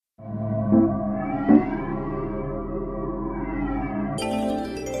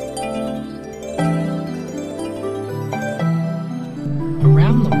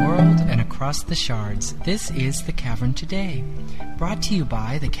across the shards, this is The Cavern Today, brought to you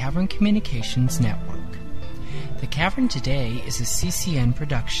by the Cavern Communications Network. The Cavern Today is a CCN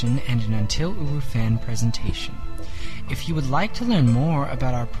production and an Until Uru fan presentation. If you would like to learn more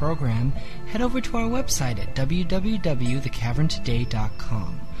about our program, head over to our website at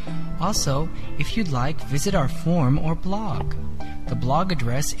www.thecaverntoday.com. Also, if you'd like, visit our forum or blog. The blog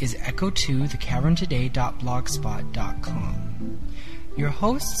address is echo2thecaverntoday.blogspot.com. Your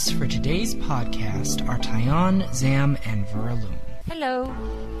hosts for today's podcast are Tyan, Zam, and Veraloon. Hello,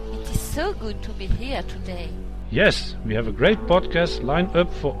 it is so good to be here today. Yes, we have a great podcast lined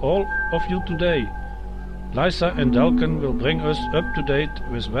up for all of you today. Lisa and Dalkin will bring us up to date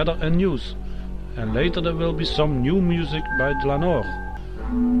with weather and news. And later there will be some new music by Dlanor.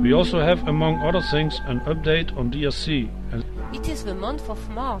 We also have, among other things, an update on DRC. It is the month of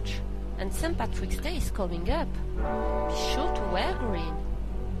March, and St. Patrick's Day is coming up. Be sure to wear green.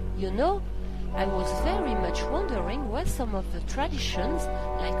 You know, I was very much wondering where some of the traditions,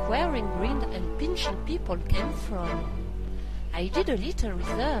 like wearing green and pinching people, came from. I did a little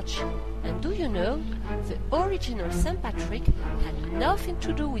research, and do you know, the original St. Patrick had nothing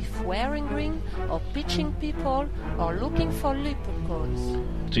to do with wearing green, or pinching people, or looking for leprechauns.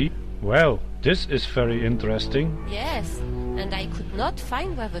 Well, this is very interesting. Yes, and I could not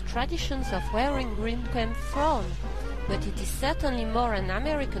find where the traditions of wearing green came from, but it is certainly more an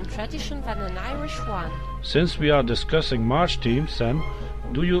American tradition than an Irish one. Since we are discussing March themes, Sam,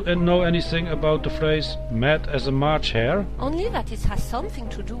 do you know anything about the phrase mad as a March hare? Only that it has something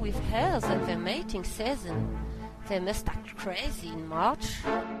to do with hares and their mating season. They must act crazy in March.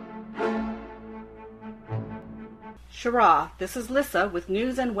 Shara, this is Lissa with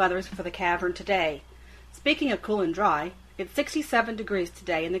news and weathers for the Cavern today. Speaking of cool and dry, it's 67 degrees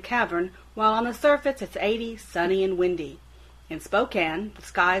today in the Cavern, while on the surface it's 80, sunny and windy. In Spokane, the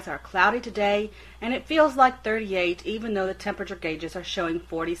skies are cloudy today, and it feels like 38 even though the temperature gauges are showing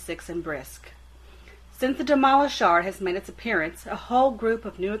 46 and brisk. Since the demolished shard has made its appearance, a whole group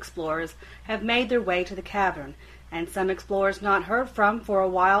of new explorers have made their way to the Cavern, and some explorers not heard from for a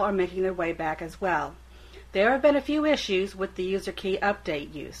while are making their way back as well. There have been a few issues with the user key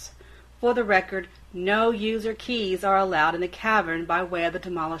update use. For the record, no user keys are allowed in the Cavern by way of the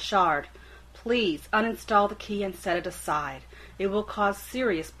demolished shard. Please uninstall the key and set it aside. It will cause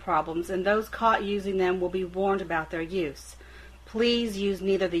serious problems, and those caught using them will be warned about their use. Please use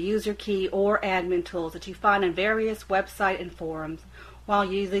neither the user key or admin tools that you find on various websites and forums while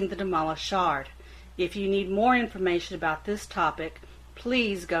using the demolished shard. If you need more information about this topic,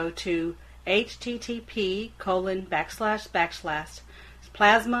 please go to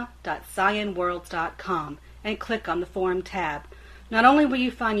http://plasma.cyanworlds.com and click on the forum tab. Not only will you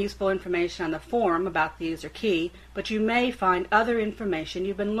find useful information on the forum about the user key, but you may find other information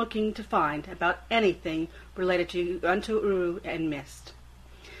you've been looking to find about anything related to Unto Uru and Mist.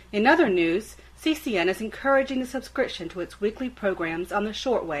 In other news, CCN is encouraging the subscription to its weekly programs on the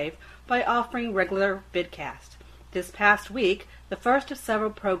shortwave by offering regular vidcast. This past week, the first of several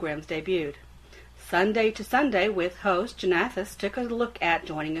programs debuted. Sunday to Sunday with host Janathis took a look at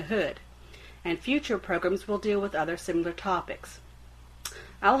joining a hood, and future programs will deal with other similar topics.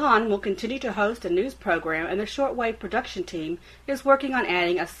 Alhan will continue to host a news program, and the shortwave production team is working on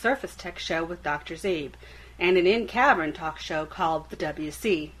adding a surface tech show with Dr. Zeeb, and an in-cavern talk show called the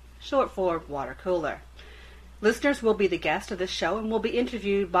WC, short for Water Cooler. Listeners will be the guest of this show and will be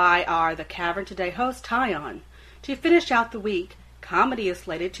interviewed by our The Cavern Today host, Tyan. To finish out the week, comedy is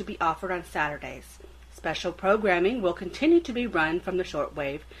slated to be offered on Saturdays. Special programming will continue to be run from the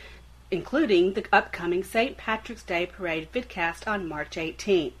shortwave, including the upcoming St. Patrick's Day Parade vidcast on March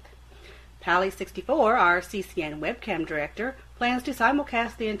 18th. Pally64, our CCN webcam director, plans to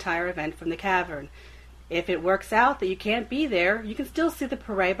simulcast the entire event from the Cavern. If it works out that you can't be there, you can still see the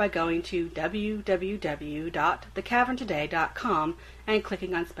parade by going to www.thecaverntoday.com and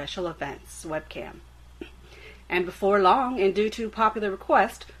clicking on Special Events webcam. And before long, and due to popular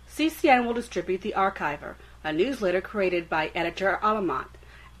request, CCN will distribute The Archiver, a newsletter created by editor Alamont.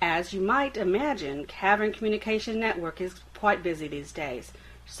 As you might imagine, Cavern Communication Network is quite busy these days.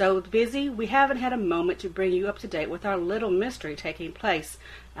 So busy, we haven't had a moment to bring you up to date with our little mystery taking place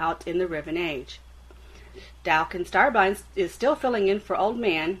out in the Riven Age. Dalkin Starbine is still filling in for Old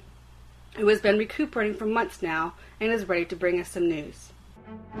Man, who has been recuperating for months now and is ready to bring us some news.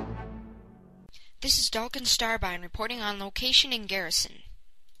 This is Dalkin Starbine reporting on location in Garrison.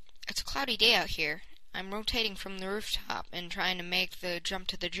 It's a cloudy day out here. I'm rotating from the rooftop and trying to make the jump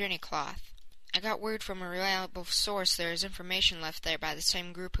to the journey cloth. I got word from a reliable source there is information left there by the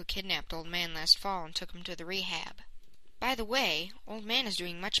same group who kidnapped Old Man last fall and took him to the rehab. By the way, Old Man is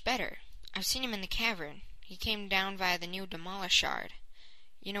doing much better. I've seen him in the cavern. He came down via the new demolish yard.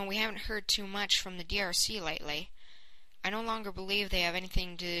 You know, we haven't heard too much from the DRC lately. I no longer believe they have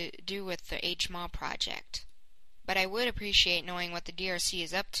anything to do with the HMAW project. But I would appreciate knowing what the DRC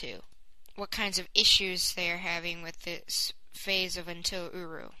is up to. What kinds of issues they are having with this phase of Until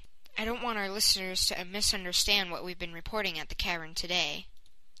Uru. I don't want our listeners to misunderstand what we've been reporting at the cavern today.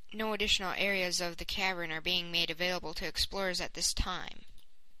 No additional areas of the cavern are being made available to explorers at this time.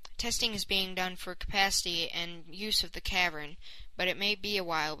 Testing is being done for capacity and use of the cavern, but it may be a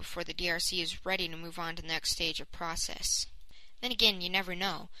while before the DRC is ready to move on to the next stage of process. Then again, you never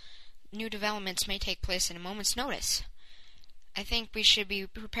know. New developments may take place at a moment's notice. I think we should be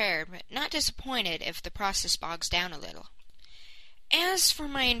prepared, but not disappointed if the process bogs down a little. As for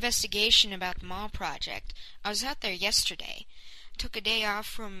my investigation about the mall project, I was out there yesterday. Took a day off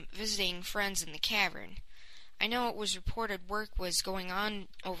from visiting friends in the cavern. I know it was reported work was going on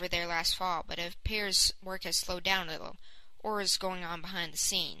over there last fall, but it appears work has slowed down a little, or is going on behind the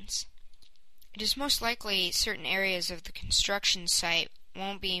scenes. It is most likely certain areas of the construction site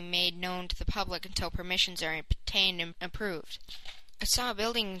won't be made known to the public until permissions are obtained and approved. I saw a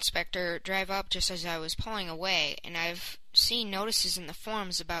building inspector drive up just as I was pulling away, and I've seen notices in the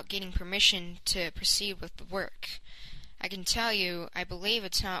forums about getting permission to proceed with the work. I can tell you, I believe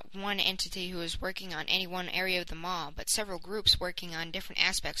it's not one entity who is working on any one area of the mall, but several groups working on different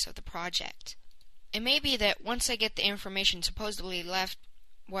aspects of the project. It may be that once I get the information supposedly left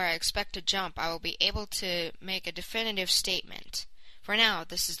where I expect to jump, I will be able to make a definitive statement. For now,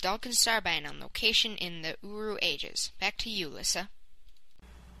 this is Dalkin Starbine on location in the Uru Ages. Back to you, Lissa.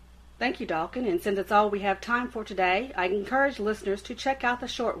 Thank you, Dalkin, and since it's all we have time for today, I encourage listeners to check out the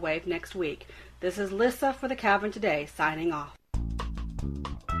shortwave next week. This is Lissa for the Cavern Today, signing off.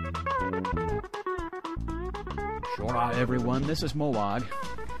 Shora, everyone, this is Mowog.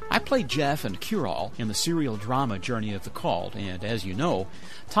 I played Jeff and Curall in the serial drama Journey of the Called, and as you know,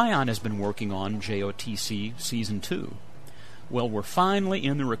 Tyon has been working on JOTC Season 2. Well, we're finally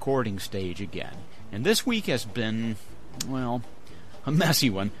in the recording stage again, and this week has been, well, a messy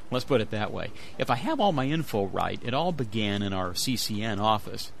one, let's put it that way. If I have all my info right, it all began in our CCN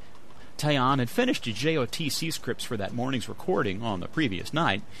office. Tyon had finished the JOTC scripts for that morning's recording on the previous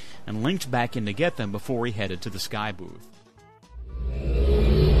night, and linked back in to get them before he headed to the Sky booth.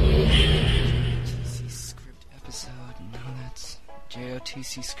 JOTC script episode, no, that's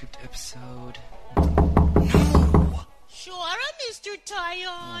JOTC script episode. No! Sure, Mr.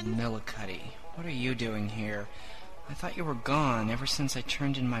 Tyon. Millicuddy, what are you doing here? I thought you were gone. Ever since I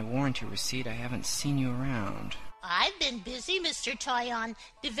turned in my warranty receipt, I haven't seen you around. I've been busy, Mr. Tyon,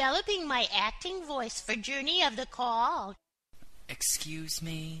 developing my acting voice for Journey of the Called. Excuse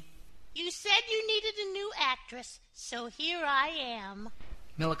me? You said you needed a new actress, so here I am.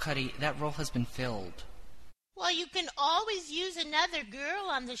 Millicuddy, that role has been filled. Well, you can always use another girl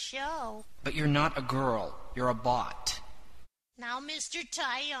on the show. But you're not a girl. You're a bot. Now, Mr.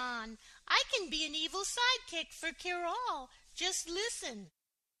 Tyon, I can be an evil sidekick for Carol. Just listen.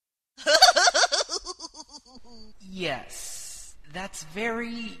 Yes, that's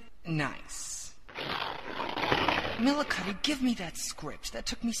very nice. Millicuddy, give me that script. That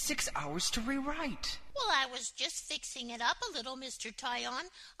took me 6 hours to rewrite. Well, I was just fixing it up a little, Mr. Tyon.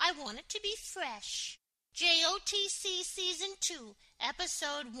 I want it to be fresh. JOTC Season 2,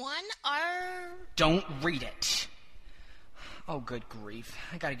 Episode 1, Don't read it. Oh, good grief.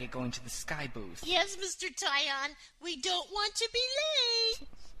 I gotta get going to the Sky booth. Yes, Mr. Tyon, we don't want to be late.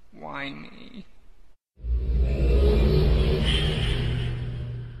 Why me?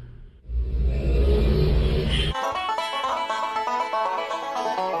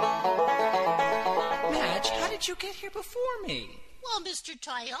 Madge, how did you get here before me? Well, Mr.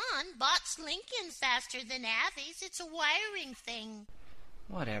 Tyon, bots link in faster than Avies. It's a wiring thing.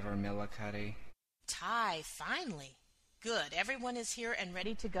 Whatever, Millicuddy. Ty, finally. Good, everyone is here and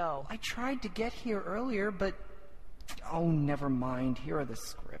ready to go. I tried to get here earlier, but... Oh, never mind. Here are the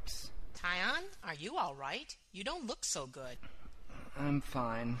scripts. Tyon, are you all right? You don't look so good. I'm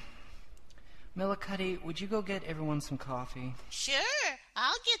fine. Millicuddy, would you go get everyone some coffee? Sure,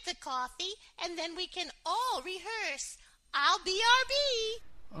 I'll get the coffee, and then we can all rehearse. I'll be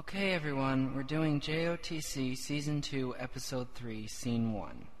RB. Okay, everyone, we're doing JOTC Season 2, Episode 3, Scene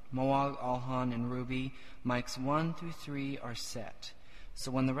 1. Mowog, Alhan, and Ruby, mics 1 through 3 are set. So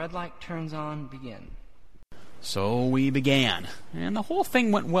when the red light turns on, begin. So we began, and the whole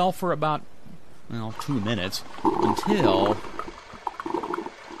thing went well for about, 2 minutes, until...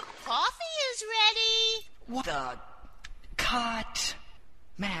 Coffee is ready. What the... Cut!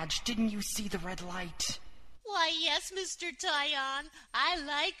 Madge, didn't you see the red light? Well, Why, yes, Mr. Tyon. I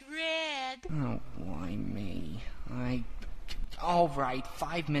like red. Oh, why me? All right,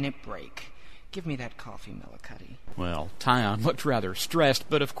 5-minute break. Give me that coffee, Millicuddy. Well, Tyon looked rather stressed,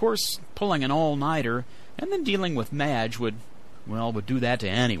 but of course pulling an all-nighter and then dealing with Madge would do that to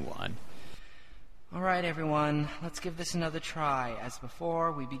anyone. All right, everyone, let's give this another try. As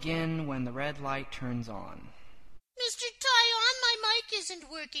before, we begin when the red light turns on. Mr. Tyon, my mic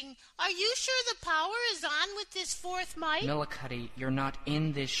isn't working. Are you sure the power is on with this fourth mic? Millicuddy, you're not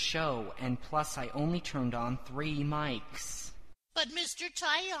in this show, and plus I only turned on 3 mics. But, Mr.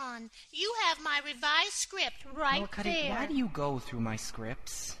 Tyon, you have my revised script right Millicuddy, there. why do you go through my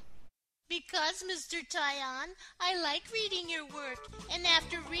scripts? Because, Mr. Tyon, I like reading your work, and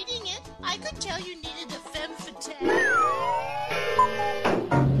after reading it, I could tell you needed a femme fatale.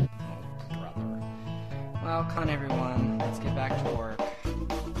 Oh, brother. Well, come on, everyone. Let's get back to work.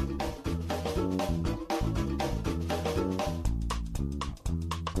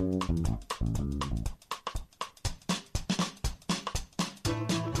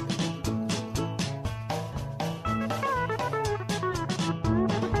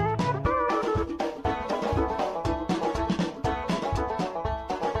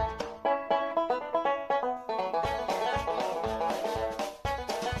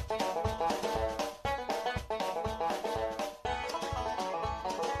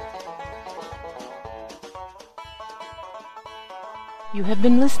 You have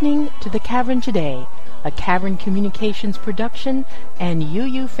been listening to The Cavern Today, a Cavern Communications production and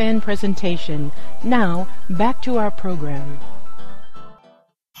UU fan presentation. Now, back to our program.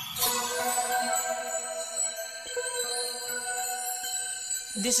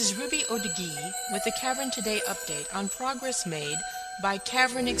 This is Ruby Odegi with the Cavern Today update on progress made by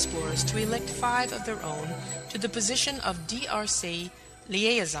Cavern explorers to elect 5 of their own to the position of DRC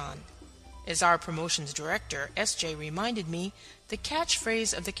liaison. As our promotions director, SJ, reminded me, the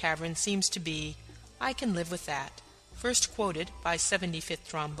catchphrase of the Cavern seems to be, "I can live with that," first quoted by 75th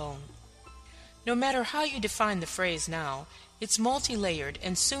Trombone. No matter how you define the phrase now, its multi-layered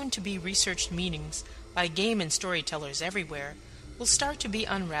and soon-to-be researched meanings by game and storytellers everywhere will start to be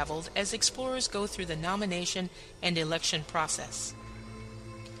unraveled as explorers go through the nomination and election process.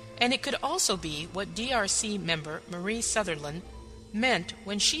 And it could also be what DRC member Marie Sutherland meant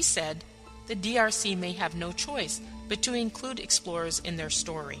when she said the DRC may have no choice but to include explorers in their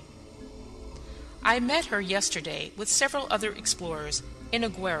story. I met her yesterday with several other explorers in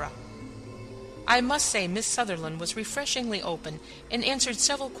Aguera. I must say Miss Sutherland was refreshingly open and answered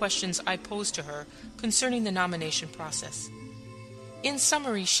several questions I posed to her concerning the nomination process. In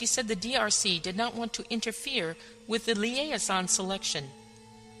summary, she said the DRC did not want to interfere with the liaison selection,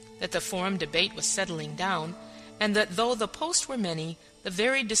 that the forum debate was settling down, and that though the posts were many, the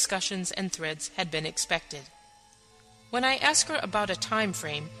varied discussions and threads had been expected. When I asked her about a time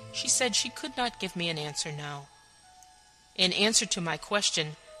frame, she said she could not give me an answer now. In answer to my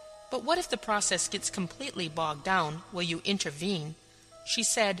question, "But what if the process gets completely bogged down? Will you intervene?" she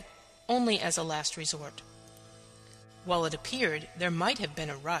said, "Only as a last resort." While it appeared there might have been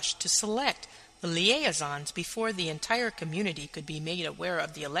a rush to select the liaisons before the entire community could be made aware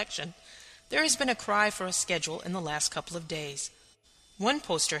of the election, there has been a cry for a schedule in the last couple of days. One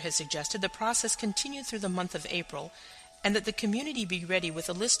poster has suggested the process continue through the month of April and that the community be ready with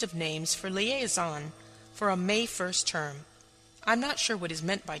a list of names for liaison for a May 1st term. I'm not sure what is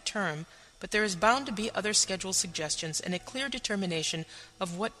meant by term, but there is bound to be other schedule suggestions and a clear determination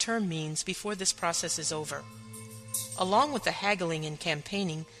of what term means before this process is over. Along with the haggling and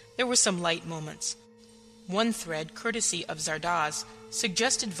campaigning, there were some light moments. One thread, courtesy of Zardaz,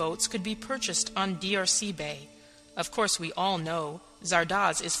 suggested votes could be purchased on DRC Bay. Of course, we all know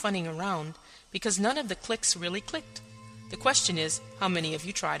Zardaz is funning around because none of the clicks really clicked. The question is, how many of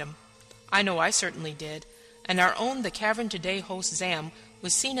you tried them? I know I certainly did, and our own The Cavern Today host Zam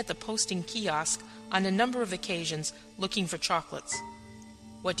was seen at the posting kiosk on a number of occasions looking for chocolates.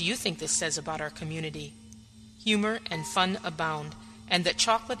 What do you think this says about our community? Humor and fun abound, and that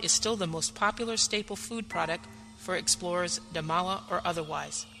chocolate is still the most popular staple food product for explorers, Damala or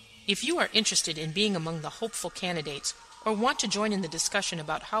otherwise. If you are interested in being among the hopeful candidates or want to join in the discussion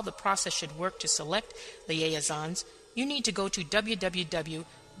about how the process should work to select liaisons, you need to go to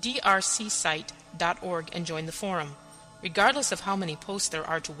www.drcsite.org and join the forum. Regardless of how many posts there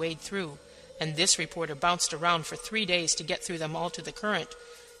are to wade through, and this reporter bounced around for 3 days to get through them all to the current,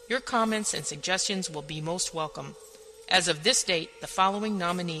 your comments and suggestions will be most welcome. As of this date, the following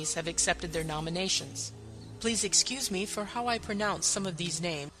nominees have accepted their nominations. Please excuse me for how I pronounce some of these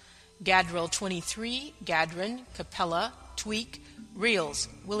names. Gadril 23, Gadrin, Capella, Tweak, Reels,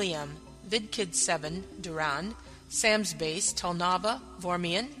 William, VidKid7, Duran, Sam's Base, Telnava,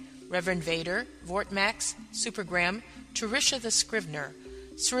 Vormian, Reverend Vader, Vortmax, Supergram, Turisha the Scrivener,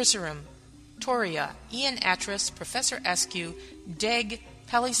 Suricerum, Toria, Ian Atras, Professor Askew, Deg,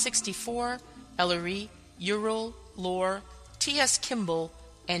 Peli64, Ellery, Ural, Lore, T.S. Kimball,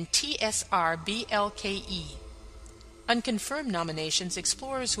 and TSRBLKE. Unconfirmed nominations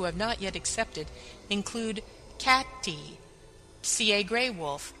explorers who have not yet accepted include Cat T, C.A. Grey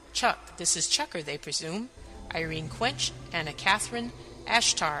Wolf, Chuck, this is Chucker they presume, Irene Quench, Anna Catherine,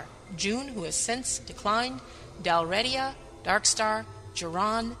 Ashtar, June, who has since declined, Dalredia, Darkstar,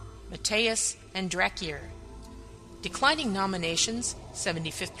 Geron, Mateus, and Drakier. Declining nominations,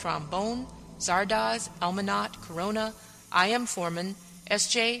 75th Trombone, Zardaz, Almanat, Corona, I Am Foreman,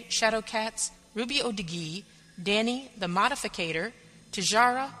 S.J., Shadowcats, Ruby O'Degee, Danny, The Modificator,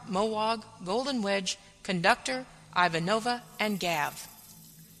 Tijara, Mowog, Golden Wedge, Conductor, Ivanova, and Gav.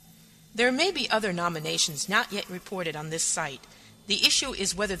 There may be other nominations not yet reported on this site. The issue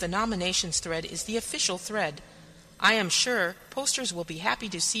is whether the nominations thread is the official thread. I am sure posters will be happy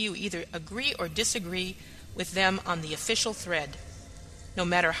to see you either agree or disagree with them on the official thread. No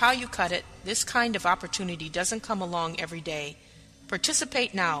matter how you cut it, this kind of opportunity doesn't come along every day.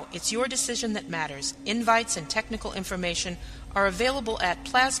 Participate now. It's your decision that matters. Invites and technical information are available at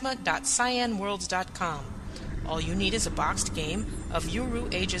plasma.cyanworlds.com. All you need is a boxed game of Uru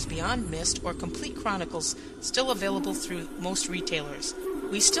Ages Beyond Mist or Complete Chronicles, still available through most retailers.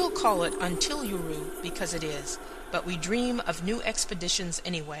 We still call it Until Uru because it is, but we dream of new expeditions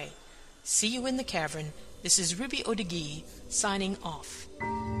anyway. See you in the cavern. This is Ruby O'Degee signing off.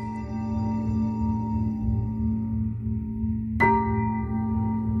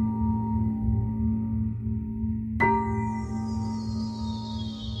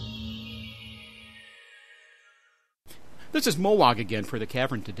 This is Mowog again for the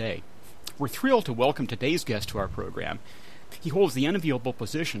Cavern Today. We're thrilled to welcome today's guest to our program. He holds the enviable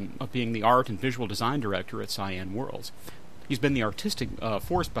position of being the art and visual design director at Cyan Worlds. He's been the artistic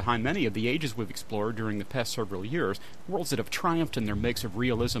force behind many of the ages we've explored during the past several years, worlds that have triumphed in their mix of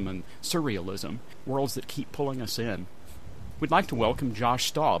realism and surrealism, worlds that keep pulling us in. We'd like to welcome Josh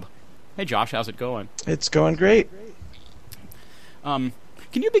Staub. Hey Josh, how's it going? It's going great.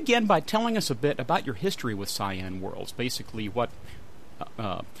 Can you begin by telling us a bit about your history with Cyan Worlds? Basically, what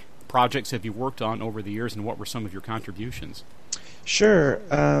projects have you worked on over the years, and what were some of your contributions? Sure.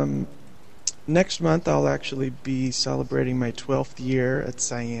 Next month, I'll actually be celebrating my 12th year at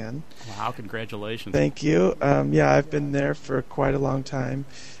Cyan. Wow, congratulations. Thank you. Yeah, I've been there for quite a long time.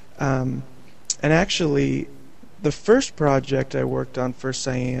 And actually, the first project I worked on for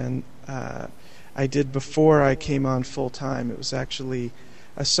Cyan, I did before I came on full-time. It was actually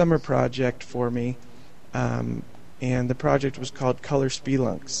a summer project for me, and the project was called Color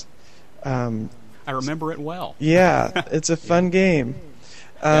Spelunks. I remember it well. Yeah, it's a fun game.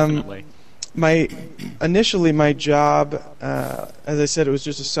 Definitely. Initially my job, as I said, it was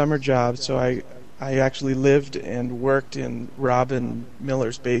just a summer job, so I actually lived and worked in Robin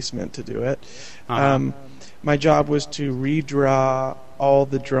Miller's basement to do it. My job was to redraw all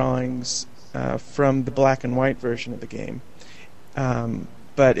the drawings from the black and white version of the game.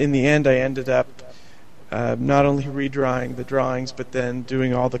 But in the end, I ended up not only redrawing the drawings, but then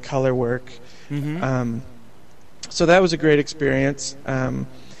doing all the color work. Mm-hmm. So that was a great experience.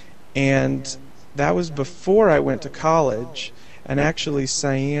 And that was before I went to college. And actually,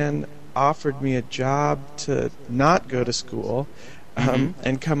 Cyan offered me a job to not go to school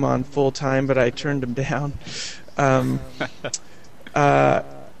and come on full time, but I turned him down. And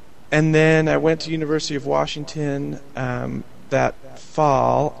then I went to University of Washington that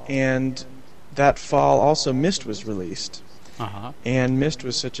fall, and that fall also Myst was released. And Myst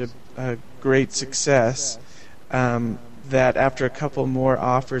was such a great success that after a couple more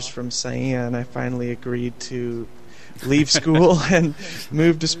offers from Cyan, I finally agreed to leave school and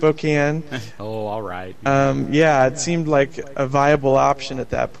move to Spokane. Oh, all right. Yeah, it seemed like a viable option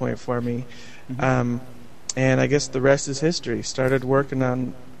at that point for me. And I guess the rest is history. Started working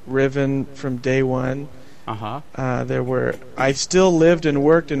on Riven from day one. I still lived and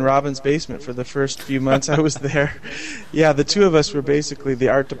worked in Robin's basement for the first few months I was there. Yeah, the two of us were basically the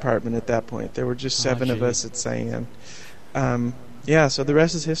art department at that point. There were just 7 of us at Cyan. Yeah, so the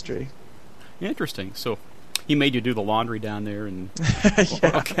rest is history. Interesting. So he made you do the laundry down there, and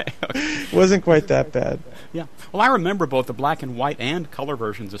yeah. Okay. Wasn't quite that bad. Yeah. Well, I remember both the black and white and color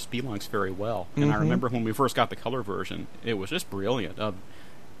versions of Spelunks very well, and I remember when we first got the color version, it was just brilliant.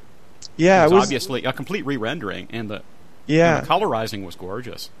 Yeah, it was obviously a complete re-rendering, and the colorizing was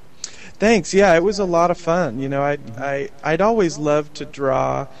gorgeous. Thanks. Yeah, it was a lot of fun. You know, I'd always loved to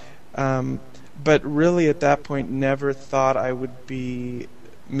draw But really at that point never thought I would be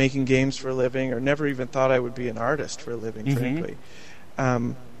making games for a living, or never even thought I would be an artist for a living, frankly.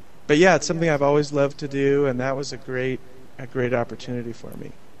 But yeah, it's something I've always loved to do, and that was a great opportunity for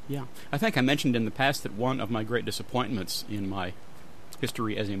me. Yeah. I think I mentioned in the past that one of my great disappointments in my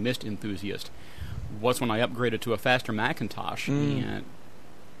history as a Myst enthusiast was when I upgraded to a faster Macintosh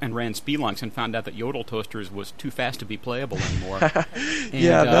and ran Spelunks and found out that Yodel Toasters was too fast to be playable anymore.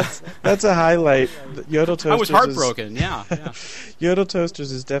 Yeah, that's a highlight. Yodel Toasters. I was heartbroken. Yeah. Yodel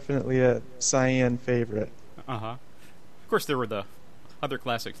Toasters is definitely a Cyan favorite. Of course, there were the other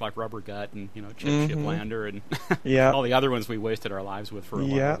classics like Rubber Gut and Chip Shiplander and all the other ones we wasted our lives with for a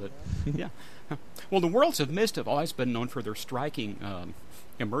while. But, well, the worlds of Myst have always been known for their striking,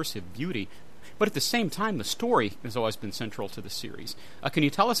 immersive beauty. But at the same time, the story has always been central to the series. Can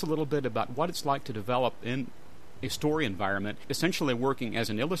you tell us a little bit about what it's like to develop in a story environment, essentially working as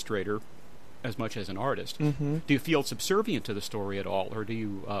an illustrator as much as an artist? Do you feel subservient to the story at all, or do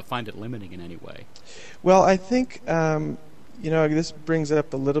you find it limiting in any way? Well, I think this brings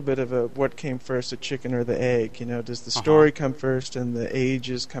up a little bit of what came first, the chicken or the egg. Does the story come first and the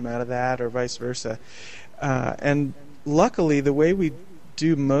ages come out of that, or vice versa? And luckily, the way we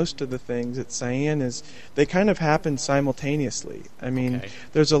do most of the things at Cyan is they kind of happen simultaneously. I mean,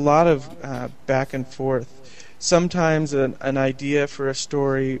 there's a lot of back and forth. Sometimes an idea for a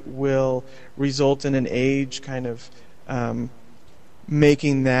story will result in an age kind of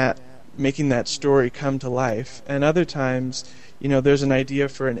making that story come to life, and other times, there's an idea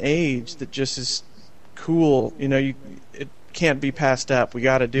for an age that just is cool. It can't be passed up. We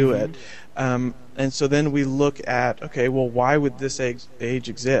got to do it. And so then we look at, okay, well, why would this age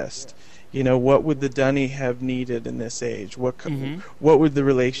exist? What would the Dunny have needed in this age? What would the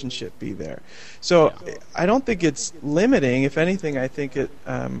relationship be there? So I don't think it's limiting. If anything, I think it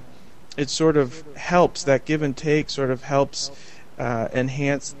sort of helps. That give and take sort of helps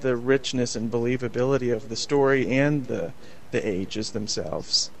enhance the richness and believability of the story and the ages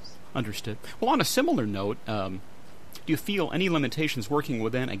themselves. Understood. Well, on a similar note, do you feel any limitations working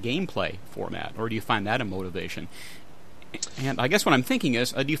within a gameplay format, or do you find that a motivation? And I guess what I'm thinking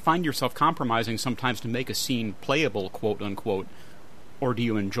is, do you find yourself compromising sometimes to make a scene playable, quote unquote, or do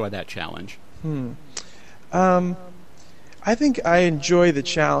you enjoy that challenge? I think I enjoy the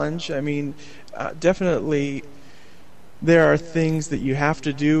challenge. I mean, definitely there are things that you have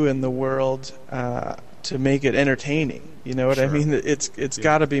to do in the world to make it entertaining. You know what I mean? It's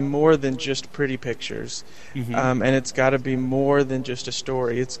got to be more than just pretty pictures, and it's got to be more than just a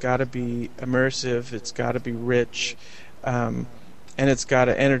story. It's got to be immersive. It's got to be rich, and it's got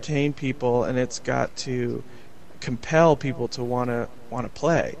to entertain people, and it's got to compel people to want to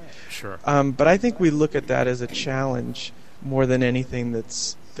play. But I think we look at that as a challenge more than anything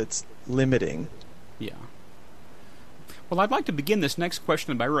that's limiting. Yeah. Well, I'd like to begin this next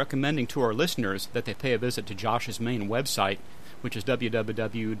question by recommending to our listeners that they pay a visit to Josh's main website, which is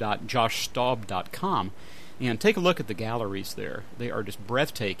www.joshstaub.com, and take a look at the galleries there. They are just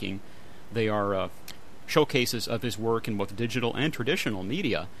breathtaking. They are showcases of his work in both digital and traditional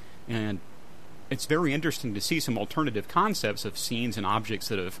media, and it's very interesting to see some alternative concepts of scenes and objects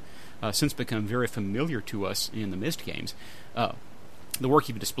that have since become very familiar to us in the Myst games. The work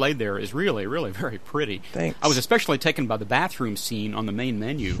you've displayed there is really, really very pretty. Thanks. I was especially taken by the bathroom scene on the main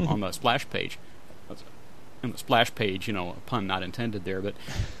menu on the splash page. And the splash page, a pun not intended there, but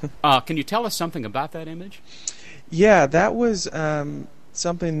can you tell us something about that image? Yeah, that was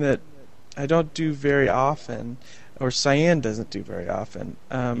something that I don't do very often, or Cyan doesn't do very often.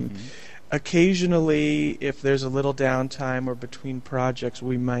 Occasionally, if there's a little downtime or between projects,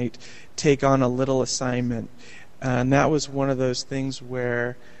 we might take on a little assignment. And that was one of those things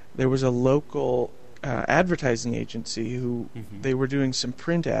where there was a local advertising agency who they were doing some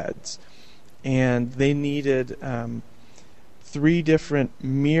print ads, and they needed 3 different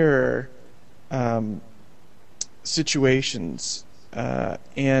mirror situations,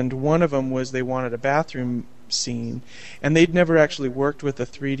 and one of them was they wanted a bathroom scene, and they'd never actually worked with a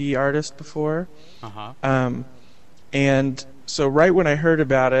 3D artist before. And so right when I heard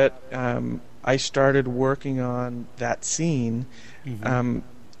about it, I started working on that scene,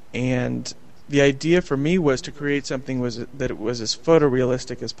 and the idea for me was to create something that it was as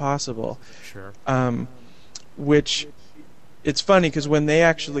photorealistic as possible. Which, it's funny because when they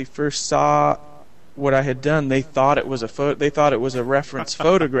actually first saw what I had done, they thought it was they thought it was a reference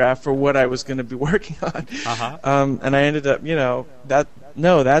photograph for what I was going to be working on. And I ended up,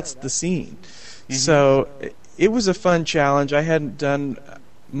 that's the scene. So it was a fun challenge. I hadn't done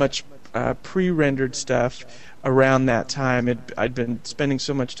much pre-rendered stuff around that time. I'd been spending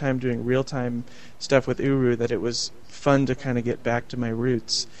so much time doing real-time stuff with Uru that it was fun to kind of get back to my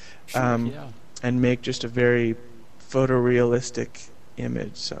roots, and make just a very photorealistic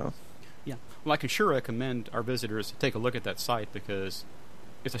image. So, yeah. Well, I can sure recommend our visitors to take a look at that site, because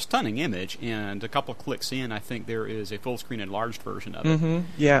it's a stunning image, and a couple of clicks in, I think there is a full-screen enlarged version of it. Mm-hmm,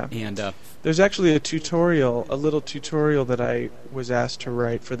 yeah. And there's actually a little tutorial that I was asked to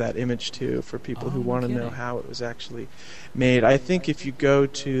write for that image too, for people who want to know how it was actually made. I think if you go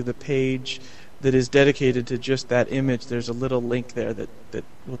to the page that is dedicated to just that image, there's a little link there that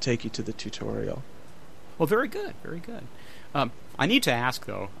will take you to the tutorial. Well, very good, very good. I need to ask,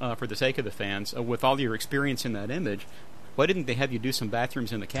 though, for the sake of the fans, with all your experience in that image, why didn't they have you do some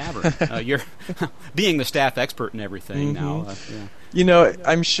bathrooms in the cavern? You're being the staff expert and everything now. Yeah. You know,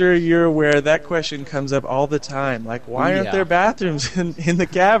 I'm sure you're aware that question comes up all the time. Like, why aren't there bathrooms in the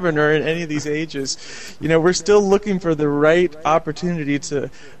cavern or in any of these ages? You know, we're still looking for the right opportunity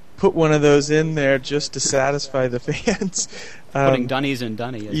to put one of those in there just to satisfy the fans. Putting Dunnies in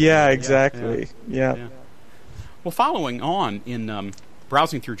Dunny. Yeah, exactly. Yeah. Well, following on in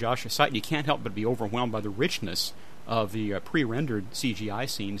browsing through Josh's site, you can't help but be overwhelmed by the richness of the pre-rendered CGI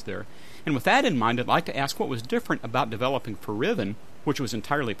scenes there. And with that in mind, I'd like to ask what was different about developing for Riven, which was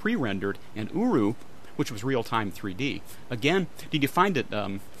entirely pre-rendered, and Uru, which was real-time 3D. Again, did you find it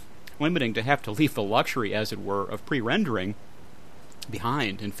limiting to have to leave the luxury, as it were, of pre-rendering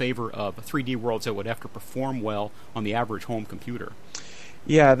behind in favor of 3D worlds that would have to perform well on the average home computer?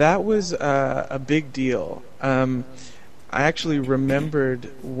 Yeah, that was a big deal. I actually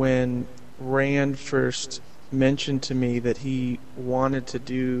remembered when Rand first mentioned to me that he wanted to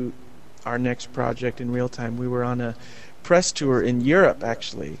do our next project in real time. We were on a press tour in Europe,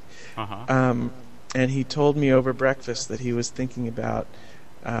 actually. And he told me over breakfast that he was thinking about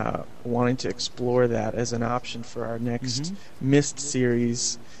wanting to explore that as an option for our next Myst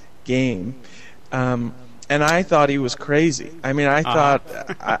series game. And I thought he was crazy. I mean, I thought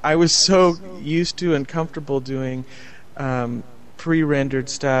I was so used to and comfortable doing pre-rendered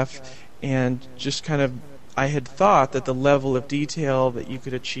stuff, and just kind of I had thought that the level of detail that you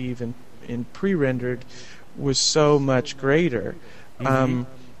could achieve in pre-rendered was so much greater.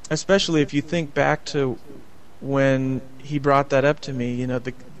 Especially if you think back to when he brought that up to me, you know,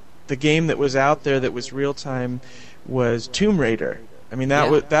 the game that was out there that was real time was Tomb Raider. I mean,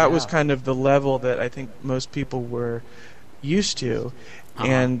 that was kind of the level that I think most people were used to.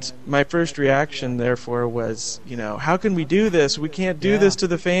 And my first reaction, therefore, was, you know, how can we do this? We can't do this to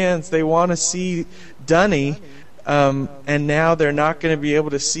the fans. They want to see Dunny, and now they're not going to be able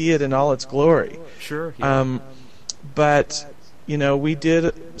to see it in all its glory. Sure. But, you know, we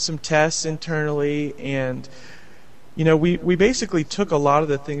did some tests internally, and, you know, we basically took a lot of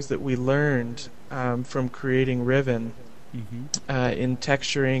the things that we learned from creating Riven in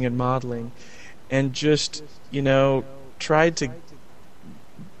texturing and modeling, and just, you know, tried to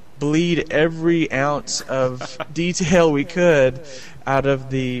bleed every ounce of detail we could out of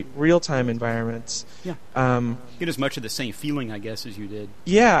the real-time environments. Get as much of the same feeling, I guess, as you did.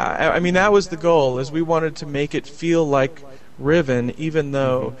 Yeah, I mean, that was the goal, is we wanted to make it feel like Riven, even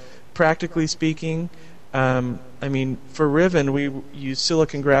though, practically speaking, I mean, for Riven, we used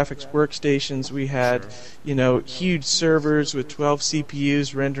Silicon Graphics workstations. We had, you know, huge servers with 12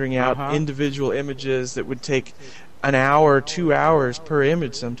 CPUs rendering out individual images that would take an hour, 2 hours per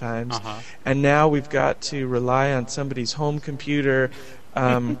image sometimes. And now we've got to rely on somebody's home computer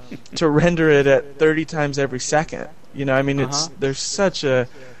to render it at 30 times every second. You know, I mean, there's such a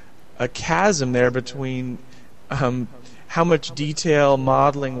chasm there between how much detail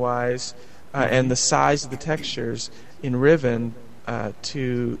modeling-wise and the size of the textures in Riven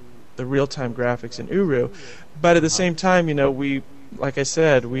to the real-time graphics in Uru. But at the same time, you know, we, like I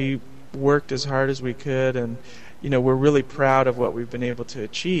said, we worked as hard as we could, and, you know, we're really proud of what we've been able to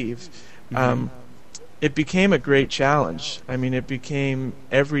achieve. It became a great challenge. I mean, it became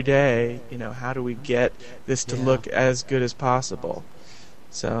every day, you know, how do we get this to look as good as possible?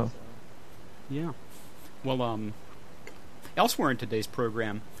 So. Yeah. Well, elsewhere in today's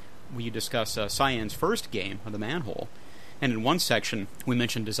program, we discuss Cyan's first game, The Manhole. And in one section, we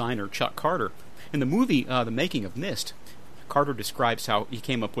mentioned designer Chuck Carter. In the movie The Making of Myst, Carter describes how he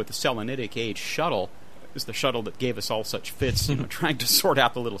came up with the Selenitic Age shuttle. It was the shuttle that gave us all such fits, you know, trying to sort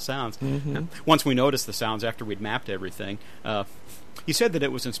out the little sounds. Once we noticed the sounds after we'd mapped everything, he said that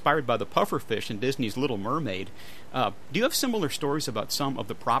it was inspired by the pufferfish in Disney's Little Mermaid. Do you have similar stories about some of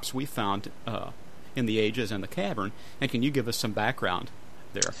the props we found in the Ages and the Cavern? And can you give us some background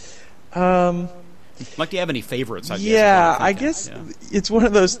there? Like, do you have any favorites? I guess it's one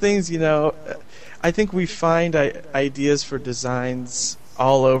of those things, I think we find ideas for designs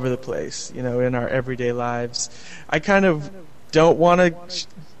all over the place, in our everyday lives. I kind of don't want to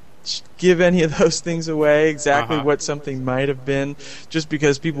give any of those things away, exactly what something might have been, just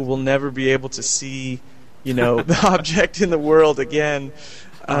because people will never be able to see, the object in the world again.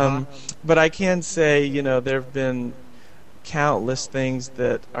 But I can say, there have been countless things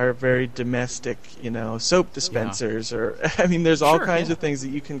that are very domestic, soap dispensers, or there's all kinds of things that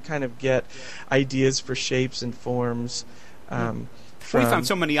you can kind of get ideas for shapes and forms. We found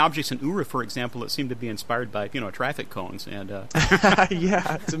so many objects in Uru, for example, that seem to be inspired by, traffic cones. And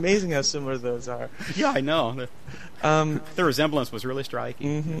yeah, it's amazing how similar those are. Yeah, I know. The resemblance was really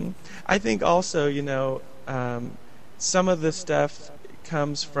striking. Mm-hmm. I think also, some of the stuff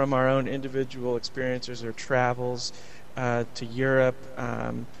comes from our own individual experiences or travels to Europe,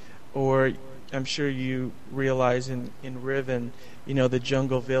 or I'm sure you realize in Riven, the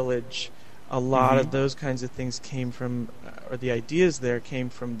jungle village. A lot of those kinds of things came from, or the ideas there came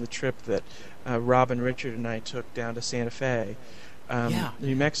from the trip that Rob and Richard and I took down to Santa Fe,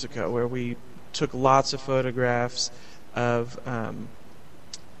 New Mexico, where we took lots of photographs of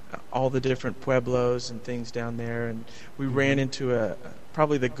all the different pueblos and things down there, and we ran into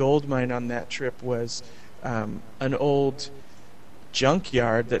probably the gold mine on that trip was an old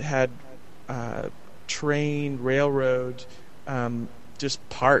junkyard that had railroad, just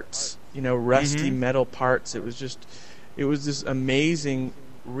parts. Rusty metal parts. It was this amazing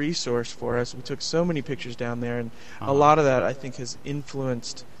resource for us. We took so many pictures down there, and a lot of that I think has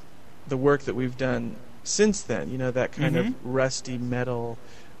influenced the work that we've done since then. That kind of rusty metal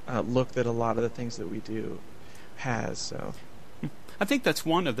look that a lot of the things that we do has. So I think that's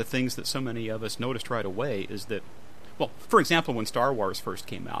one of the things that so many of us noticed right away is that, well, for example, when Star Wars first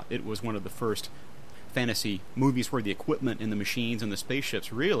came out, it was one of the first fantasy movies where the equipment and the machines and the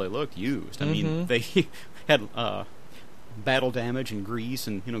spaceships really looked used. They had battle damage and grease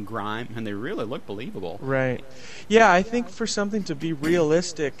and grime, and they really looked believable. Right. Yeah, I think for something to be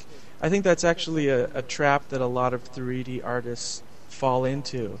realistic, I think that's actually a trap that a lot of 3D artists fall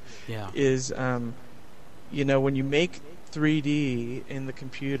into. Yeah. Is when you make 3D in the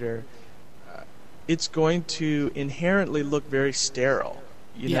computer, it's going to inherently look very sterile.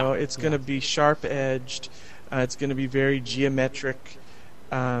 It's going to be sharp-edged. It's going to be very geometric.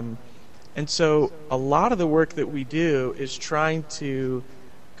 And so a lot of the work that we do is trying to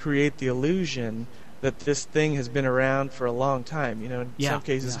create the illusion that this thing has been around for a long time, in some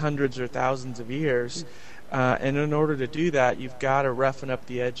cases hundreds or thousands of years. And in order to do that, you've got to roughen up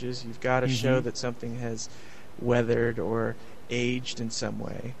the edges. You've got to show that something has weathered or aged in some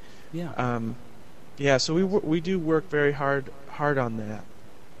way. So we do work very hard on that.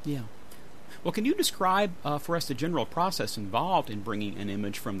 Yeah. Well, can you describe for us the general process involved in bringing an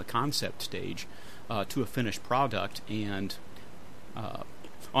image from the concept stage to a finished product? And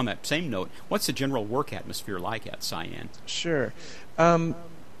on that same note, what's the general work atmosphere like at Cyan? Sure.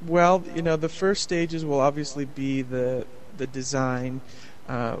 Well, the first stages will obviously be the design,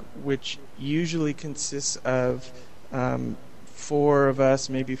 which usually consists of 4 of us,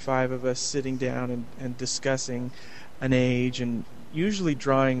 maybe 5 of us, sitting down and discussing an age and usually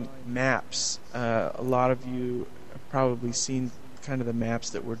drawing maps. A lot of you have probably seen kind of the maps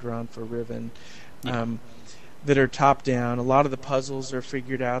that were drawn for Riven that are top-down. A lot of the puzzles are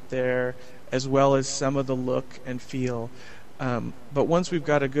figured out there, as well as some of the look and feel. But once we've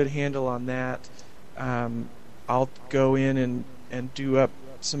got a good handle on that, I'll go in and do up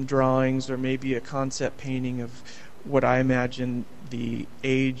some drawings or maybe a concept painting of what I imagine the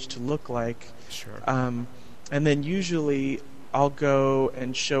age to look like. Sure. And then usually I'll go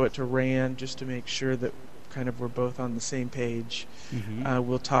and show it to Rand just to make sure that kind of we're both on the same page.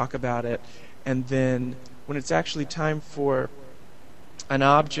 We'll talk about it. And then when it's actually time for an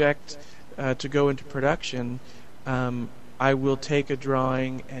object to go into production, I will take a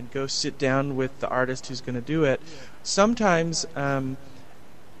drawing and go sit down with the artist who's going to do it. Sometimes,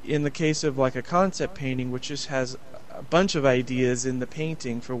 in the case of like a concept painting, which just has a bunch of ideas in the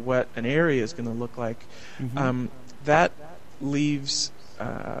painting for what an area is going to look like, that leaves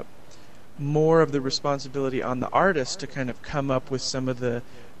more of the responsibility on the artist to kind of come up with some of the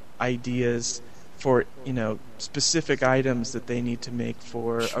ideas for specific items that they need to make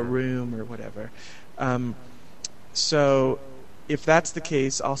for a room or whatever. So if that's the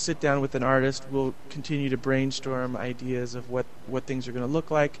case, I'll sit down with an artist. We'll continue to brainstorm ideas of what things are going to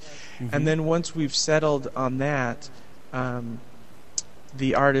look like. And then once we've settled on that,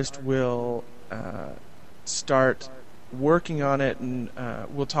 the artist will start working on it, and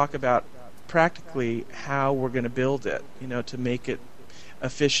we'll talk about practically how we're going to build it, to make it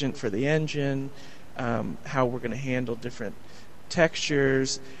efficient for the engine, how we're going to handle different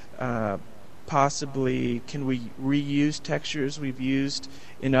textures, possibly can we reuse textures we've used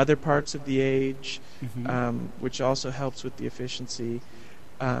in other parts of the age, which also helps with the efficiency.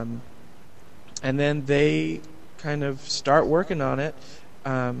 And then they kind of start working on it.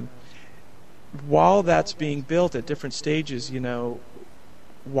 While that's being built at different stages,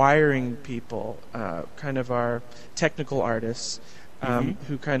 wiring people, kind of our technical artists,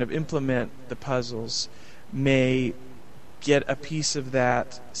 who kind of implement the puzzles, may get a piece of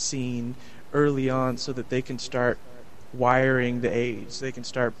that scene early on so that they can start wiring the aids. They can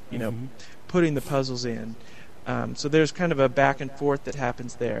start, putting the puzzles in. So there's kind of a back and forth that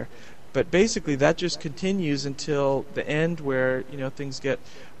happens there. But basically that just continues until the end where, things get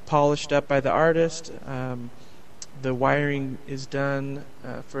polished up by the artist. The wiring is done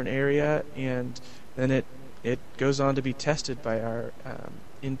for an area, and then it goes on to be tested by our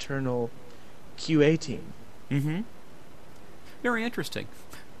internal QA team. Mm-hmm. Very interesting.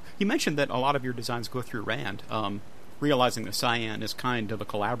 You mentioned that a lot of your designs go through RAND, realizing that Cyan is kind of a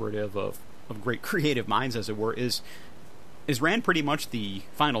collaborative of great creative minds, as it were. Is RAND pretty much the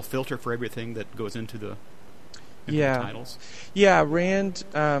final filter for everything that goes into the titles? Yeah, RAND,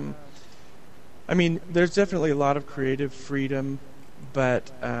 there's definitely a lot of creative freedom,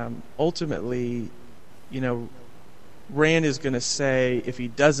 but ultimately, Rand is going to say if he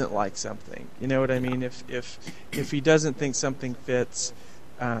doesn't like something. You know what I mean? If he doesn't think something fits,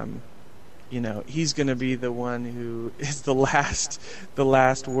 he's going to be the one who is the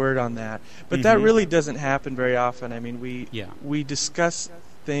last word on that. But that really doesn't happen very often. We discuss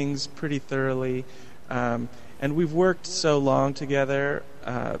things pretty thoroughly, and we've worked so long together,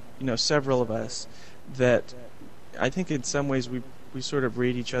 several of us, that I think in some ways we sort of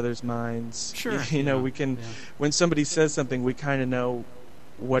read each other's minds. Sure. We can, when somebody says something, we kind of know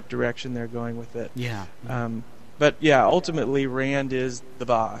what direction they're going with it. Yeah. But yeah, ultimately Rand is the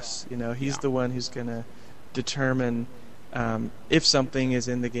boss. He's the one who's going to determine if something is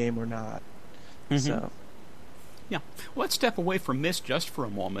in the game or not. So. Yeah. Well, let's step away from Myst just for a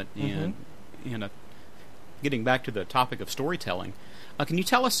moment, and getting back to the topic of storytelling. Can you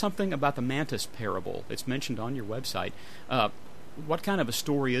tell us something about the Mantis parable? It's mentioned on your website. What kind of a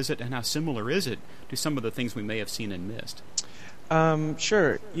story is it, and how similar is it to some of the things we may have seen in Myst?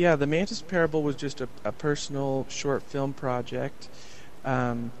 Sure. Yeah, the Mantis parable was just a personal short film project.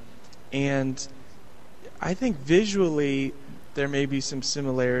 And I think visually there may be some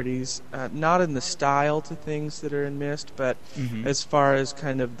similarities, not in the style to things that are in Myst, but as far as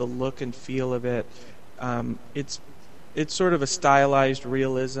kind of the look and feel of it, it's sort of a stylized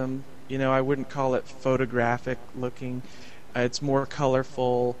realism. I wouldn't call it photographic looking. It's more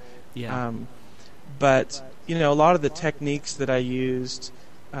colorful. Yeah. But a lot of the techniques that I used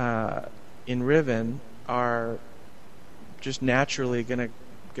in Riven are just naturally gonna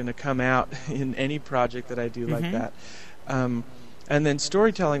come out in any project that I do like that. And then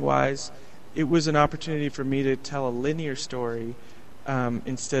storytelling wise, it was an opportunity for me to tell a linear story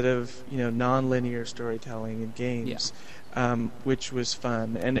instead of non-linear storytelling in games, which was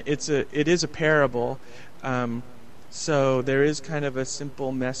fun. And it is a parable, so there is kind of a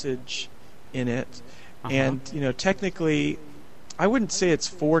simple message in it. And technically, I wouldn't say it's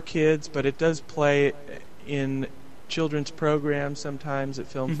for kids, but it does play in children's programs sometimes at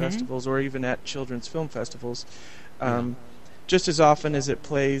film festivals, or even at children's film festivals, just as often as it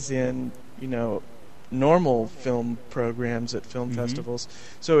plays in normal film programs at film festivals.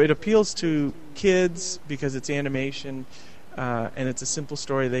 So it appeals to kids because it's animation and it's a simple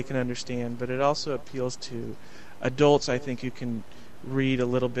story they can understand, but it also appeals to adults, I think, who can read a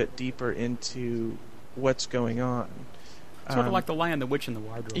little bit deeper into what's going on. Sort of like The Lion, the Witch, and the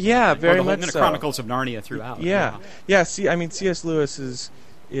Wardrobe. Yeah, very much the so. Chronicles of Narnia throughout. Yeah. C.S. Lewis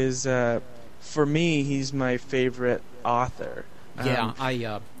is for me, he's my favorite author.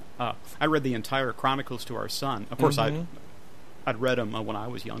 I read the entire Chronicles to our son. Of course, I'd read them when I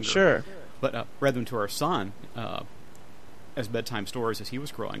was younger. Sure. But read them to our son as bedtime stories as he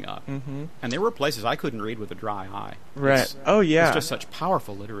was growing up. And there were places I couldn't read with a dry eye. Right. It's just such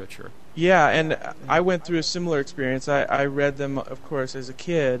powerful literature. Yeah, and I went through a similar experience. I read them, of course, as a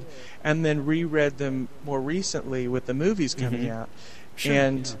kid, and then reread them more recently with the movies coming out. Sure,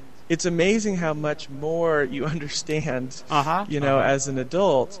 and it's amazing how much more you understand, as an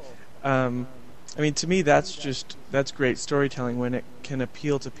adult. To me, that's great storytelling when it can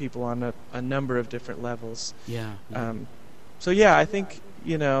appeal to people on a number of different levels. Yeah. I think,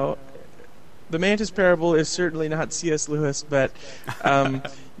 the Mantis Parable is certainly not C.S. Lewis, but,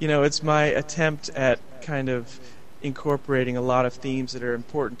 it's my attempt at kind of incorporating a lot of themes that are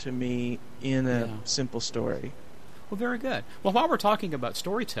important to me in a simple story. Well, very good. Well, while we're talking about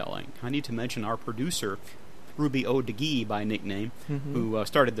storytelling, I need to mention our producer, Ruby O'Degee by nickname, who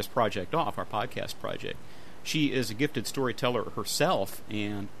started this project off, our podcast project. She is a gifted storyteller herself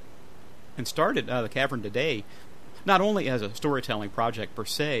and started The Cavern Today not only as a storytelling project per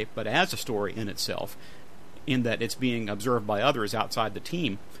se, but as a story in itself, in that it's being observed by others outside the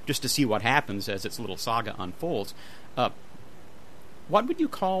team just to see what happens as its little saga unfolds. What would you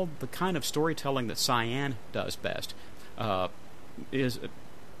call the kind of storytelling that Cyan does best? Is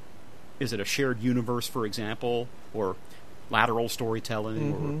it a shared universe, for example, or lateral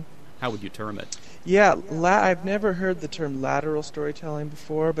storytelling, or how would you term it? Yeah, I've never heard the term lateral storytelling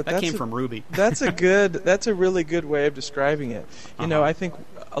before, but that came from Ruby. That's a really good way of describing it. I think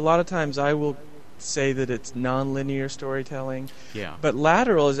a lot of times I will say that it's nonlinear storytelling. Yeah. But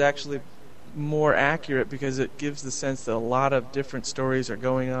lateral is actually more accurate because it gives the sense that a lot of different stories are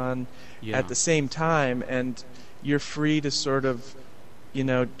going on at the same time, and you're free to sort of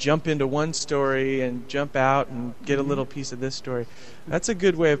jump into one story and jump out and get a little piece of this story. That's a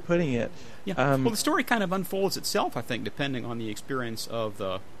good way of putting it. Yeah. Well, the story kind of unfolds itself, I think, depending on the experience of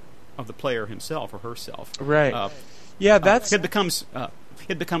the player himself or herself. Right.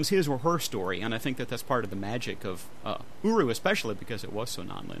 It becomes his or her story, and I think that's part of the magic of Uru, especially because it was so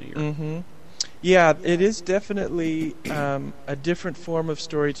nonlinear. Mm-hmm. Yeah, it is definitely a different form of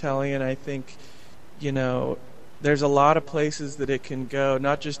storytelling, and I think, there's a lot of places that it can go,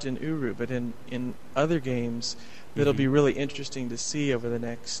 not just in Uru, but in other games that'll be really interesting to see over the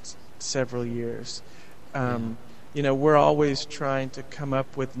next several years. We're always trying to come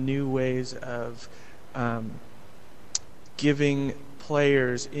up with new ways of giving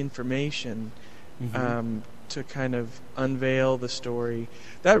players information to kind of unveil the story.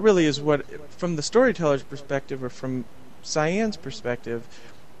 That really is what, from the storyteller's perspective or from Cyan's perspective,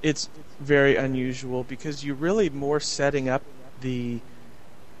 it's very unusual because you're really more setting up the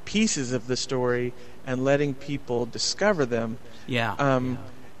pieces of the story and letting people discover them.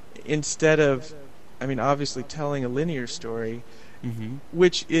 Instead of, obviously telling a linear story,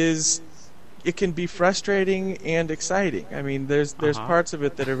 which is, it can be frustrating and exciting. There's parts of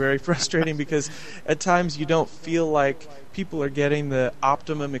it that are very frustrating because at times you don't feel like people are getting the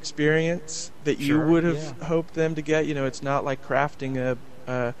optimum experience that you would have hoped them to get. It's not like crafting a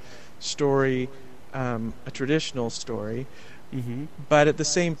story, a traditional story. But at the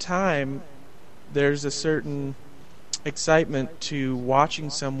same time, there's a certain excitement to watching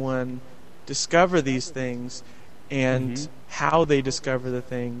someone discover these things and how they discover the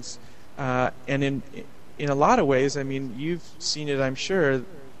things. And in a lot of ways, you've seen it, I'm sure,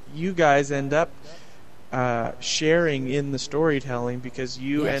 you guys end up sharing in the storytelling because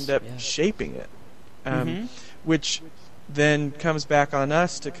you end up shaping it, which then comes back on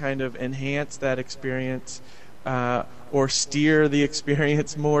us to kind of enhance that experience or steer the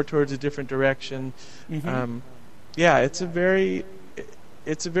experience more towards a different direction. It's a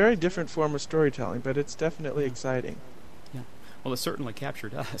very different form of storytelling, but it's definitely exciting. Yeah. Well, it certainly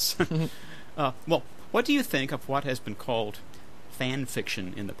captured us. Well, what do you think of what has been called fan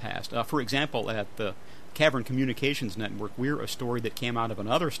fiction in the past? For example, at the Cavern Communications Network, we're a story that came out of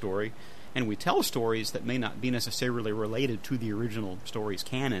another story, and we tell stories that may not be necessarily related to the original story's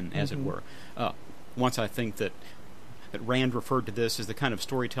canon, as it were. Once I think that Rand referred to this as the kind of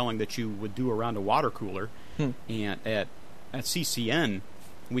storytelling that you would do around a water cooler, and at CCN,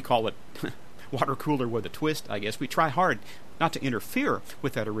 we call it water cooler with a twist, I guess. We try hard not to interfere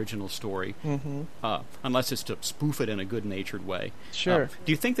with that original story, unless it's to spoof it in a good-natured way. Sure.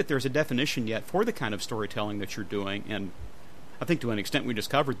 Do you think that there's a definition yet for the kind of storytelling that you're doing? And I think to an extent we just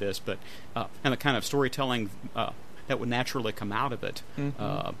covered this, but and the kind of storytelling that would naturally come out of it,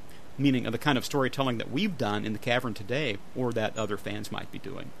 meaning the kind of storytelling that we've done in the Cavern today, or that other fans might be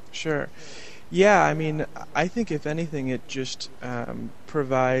doing. Sure. Yeah, I think if anything, it just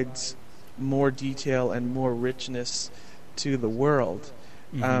provides more detail and more richness to the world,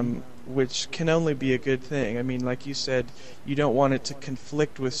 which can only be a good thing. Like you said, you don't want it to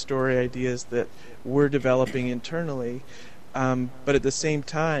conflict with story ideas that we're developing internally, but at the same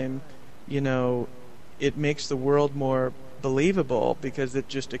time, it makes the world more believable because it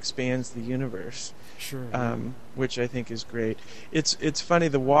just expands the universe. Sure. Which I think is great. It's funny,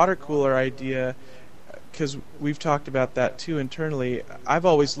 the water cooler idea, because we've talked about that too internally. I've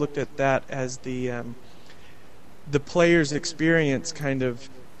always looked at that as the player's experience kind of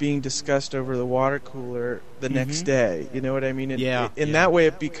being discussed over the water cooler the next day. You know what I mean? That way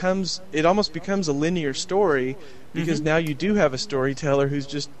it almost becomes a linear story, because now you do have a storyteller who's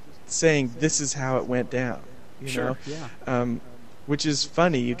just saying this is how it went down. You know? Yeah. Which is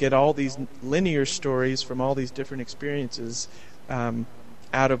funny. You get all these linear stories from all these different experiences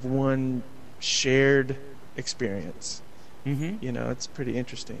out of one shared experience. You know, it's pretty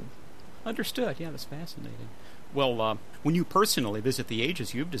interesting. Understood. Yeah, that's fascinating. Well, when you personally visit the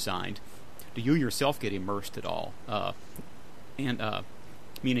ages you've designed, do you yourself get immersed at all?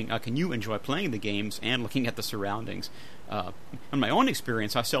 Meaning, can you enjoy playing the games and looking at the surroundings? In my own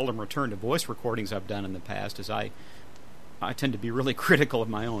experience, I seldom return to voice recordings I've done in the past, as I tend to be really critical of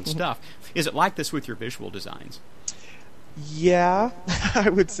my own stuff. Is it like this with your visual designs? Yeah, I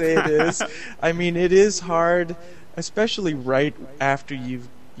would say it is. I mean, it is hard, especially right after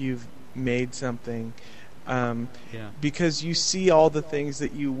you've made something, because you see all the things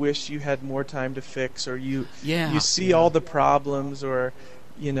that you wish you had more time to fix, or you see all the problems, or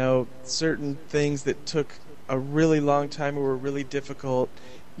you know, certain things that took a really long time or were really difficult.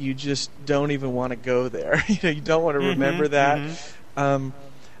 You just don't even want to go there. You know, you don't want to remember that.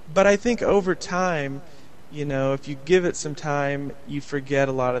 But I think over time, you know, if you give it some time, you forget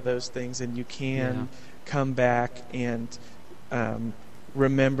a lot of those things, and you can come back and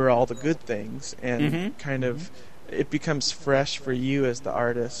remember all the good things, and kind of it becomes fresh for you as the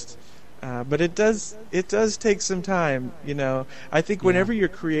artist. But it does take some time, you know. I think whenever you're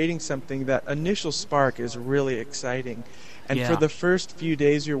creating something, that initial spark is really exciting. And for the first few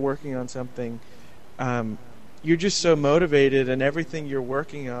days you're working on something, you're just so motivated, and everything you're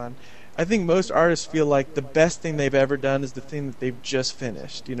working on, I think most artists feel like the best thing they've ever done is the thing that they've just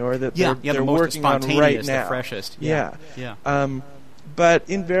finished, you know, or that they're the working on right now. The freshest. But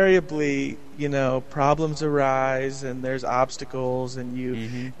invariably, you know, problems arise, and there's obstacles, and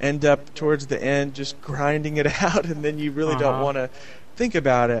you end up towards the end just grinding it out, and then you really don't want to think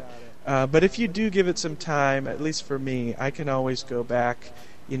about it. But if you do give it some time, at least for me, I can always go back,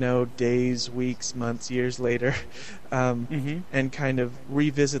 you know, days, weeks, months, years later, and kind of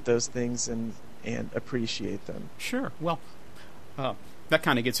revisit those things and appreciate them. Sure. Well, that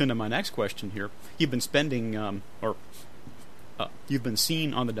kind of gets into my next question here. You've been spending, you've been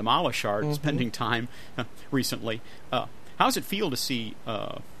seen on the Demolish Art, spending time recently. How does it feel to see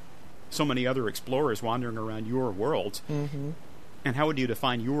so many other explorers wandering around your world? And how would you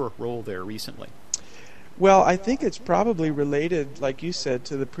define your role there recently? Well, I think it's probably related, like you said,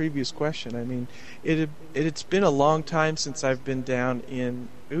 to the previous question. I mean, it's been a long time since I've been down in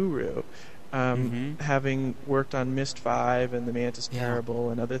Uru, having worked on Mist 5 and the Mantis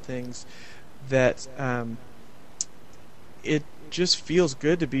Parable and other things, that it just feels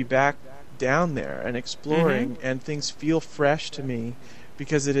good to be back down there and exploring, and things feel fresh to me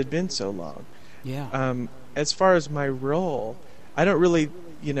because it had been so long. As far as my role, I don't really,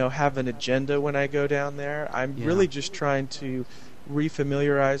 you know, have an agenda when I go down there. I'm really just trying to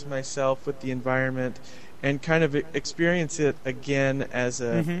refamiliarize myself with the environment and kind of experience it again as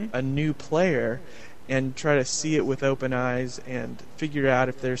a new player, and try to see it with open eyes and figure out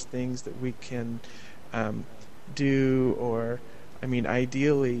if there's things that we can do, or, I mean,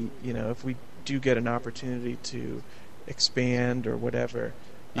 ideally, you know, if we do get an opportunity to expand or whatever,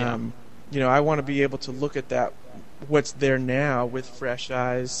 you know, I want to be able to look at that, what's there now, with fresh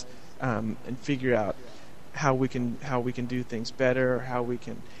eyes, and figure out how we can do things better, or how we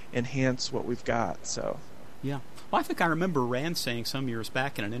can enhance what we've got. So, well, I think I remember Rand saying some years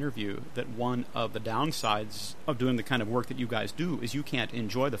back in an interview that one of the downsides of doing the kind of work that you guys do is you can't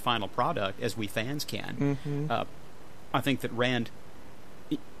enjoy the final product as we fans can. I think that Rand,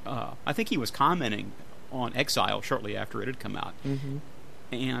 I think he was commenting on Exile shortly after it had come out.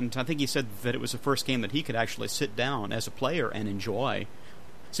 And I think he said that it was the first game that he could actually sit down as a player and enjoy,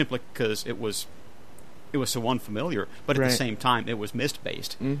 simply because it was so unfamiliar, but at the same time it was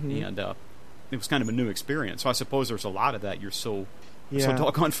Mist-based, and it was kind of a new experience. So I suppose there's a lot of that. You're so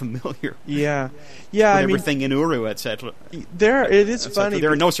doggone familiar. With everything in Uru, etc. It is funny.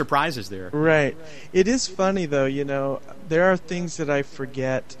 There are no surprises there. Right. It is funny, though, you know, there are things that I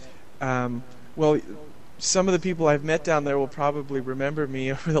forget. Well, some of the people I've met down there will probably remember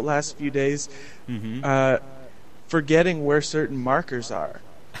me over the last few days forgetting where certain markers are.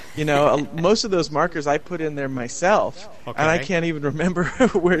 You know, most of those markers I put in there myself, and I can't even remember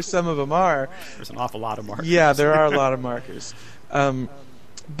where some of them are. There's an awful lot of markers. Yeah, there are a lot of markers. But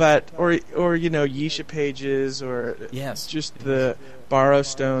you know, Yisha pages, or just the borrow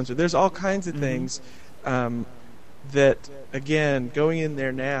stones, or there's all kinds of things that, again, going in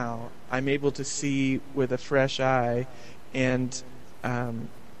there now, I'm able to see with a fresh eye, and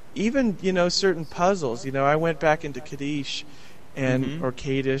even certain puzzles. I went back into Kaddish and or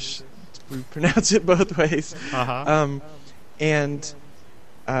Kaddish, we pronounce it both ways, and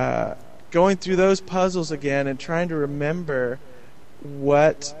going through those puzzles again and trying to remember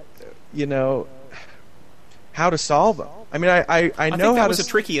what how to solve them. I mean, I know that how was to. the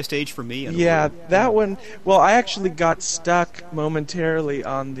trickiest stage for me. That one. Well, I actually got stuck momentarily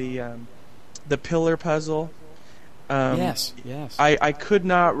on the pillar puzzle. Yes. I could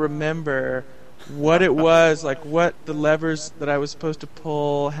not remember what it was, like what the levers that I was supposed to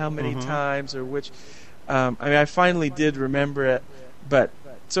pull, how many times, or which. I mean, I finally did remember it, but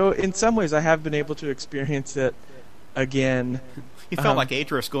so in some ways I have been able to experience it again. He felt like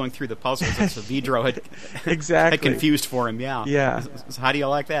Atris going through the puzzles that Savidro had exactly had confused for him. Yeah. So how do you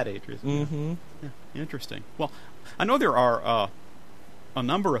like that, Atris? Mm-hmm. Yeah, interesting. Well, I know there are a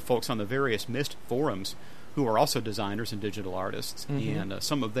number of folks on the various MIST forums who are also designers and digital artists, and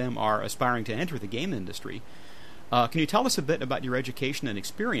some of them are aspiring to enter the game industry. Can you tell us a bit about your education and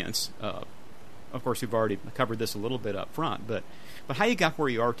experience? Of course, you've already covered this a little bit up front, but how you got where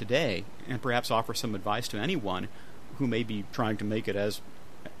you are today, and perhaps offer some advice to anyone who may be trying to make it as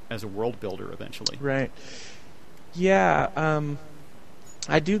a world builder eventually. Right. Yeah.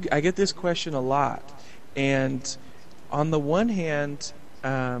 I get this question a lot, and on the one hand,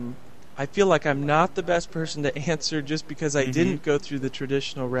 I feel like I'm not the best person to answer just because I didn't go through the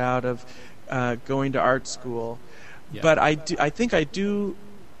traditional route of going to art school. Yeah. But I think I do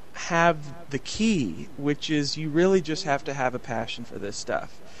have the key, which is you really just have to have a passion for this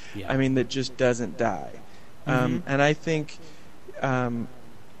stuff. Yeah. I mean, that just doesn't die. And I think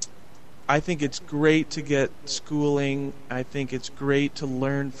it's great to get schooling. I think it's great to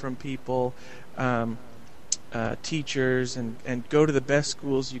learn from people, teachers, and go to the best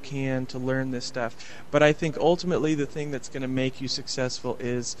schools you can to learn this stuff. But I think ultimately the thing that's going to make you successful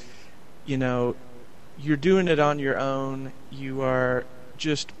is, you're doing it on your own. You are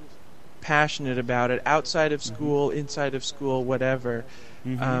just passionate about it, outside of school, inside of school, whatever.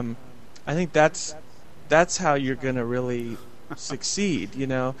 I think that's how you're going to really succeed.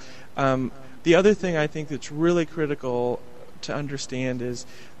 The other thing I think that's really critical to understand is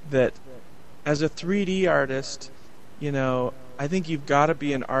that as a 3D artist, I think you've got to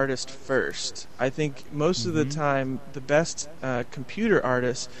be an artist first. I think most of the time the best computer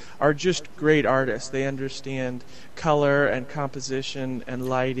artists are just great artists. They understand color and composition and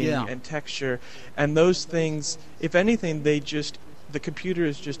lighting and texture, and those things, if anything, the computer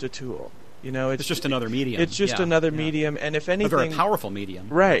is just a tool. It's just another medium. It's just another medium, and if anything, a very powerful medium.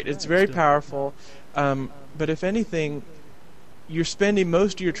 Right, it's very powerful. But if anything, you're spending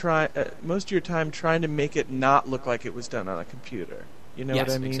most of your time trying to make it not look like it was done on a computer. You know what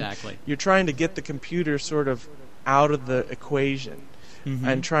I mean? Exactly. You're trying to get the computer sort of out of the equation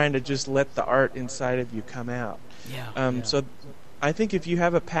and trying to just let the art inside of you come out. So I think if you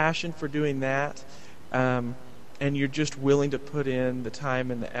have a passion for doing that, and you're just willing to put in the time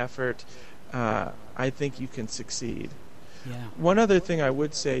and the effort, I think you can succeed. One other thing I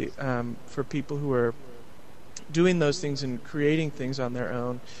would say for people who are doing those things and creating things on their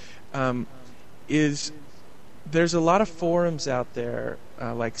own is there's a lot of forums out there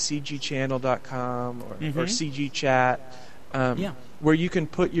like cgchannel.com or cgchat where you can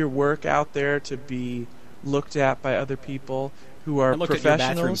put your work out there to be looked at by other people who are professionals. At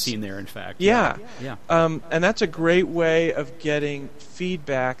your bathroom scene there, in fact. And that's a great way of getting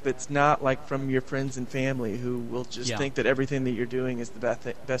feedback that's not like from your friends and family who will just think that everything that you're doing is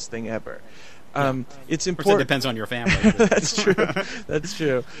the best thing ever. It's important. Of course, it depends on your family. That's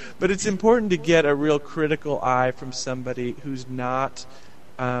true. But it's important to get a real critical eye from somebody who's not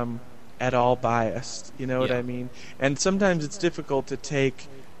at all biased. You know what I mean? And sometimes it's difficult to take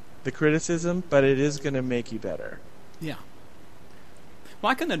the criticism, but it is going to make you better. Yeah.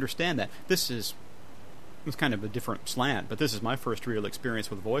 Well, I can understand that. It's kind of a different slant, but this is my first real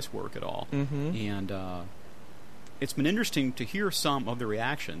experience with voice work at all. And it's been interesting to hear some of the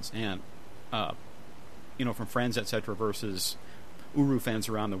reactions, and from friends, etc., versus Uru fans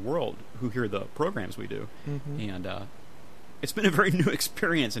around the world who hear the programs we do. And it's been a very new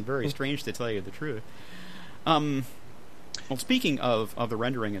experience and very strange, to tell you the truth. Well, speaking of the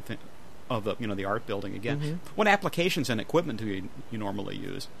rendering and of the art building again, what applications and equipment do you normally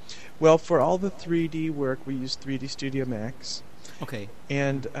use? Well, for all the 3D work, we use 3D Studio Max. Okay.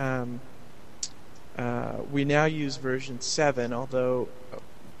 And we now use version 7, although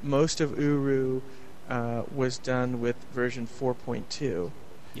most of Uru was done with version 4.2.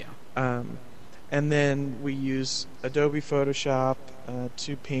 And then we use Adobe Photoshop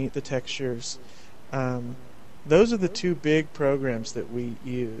to paint the textures. those are the two big programs that we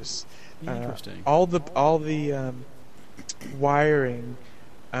use. Interesting. All the wiring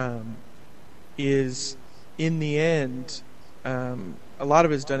is, in the end, a lot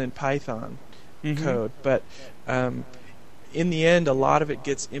of it is done in Python code, but in the end, a lot of it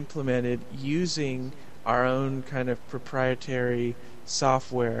gets implemented using our own kind of proprietary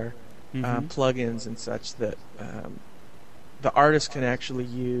software, plugins and such that the artist can actually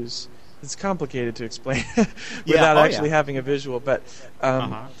use. It's complicated to explain without actually having a visual, but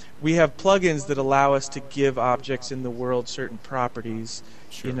we have plugins that allow us to give objects in the world certain properties.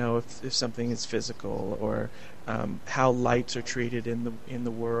 Sure. You know, if something is physical, or how lights are treated in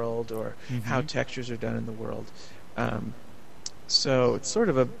the world, or how textures are done in the world. So it's sort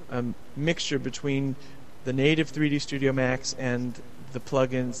of a mixture between the native 3D Studio Max and the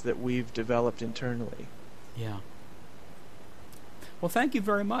plugins that we've developed internally. Yeah. Well, thank you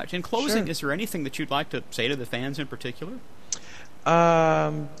very much. In closing, is there anything that you'd like to say to the fans in particular?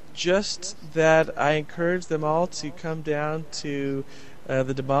 Just that I encourage them all to come down to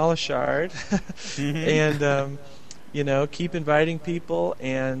the Demolishard and keep inviting people,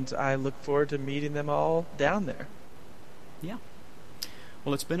 and I look forward to meeting them all down there. Yeah.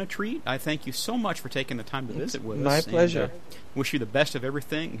 Well, it's been a treat. I thank you so much for taking the time to visit with us. My pleasure. And, wish you the best of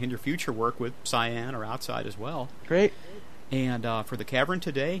everything in your future work with Cyan or outside as well. Great. And for the Cavern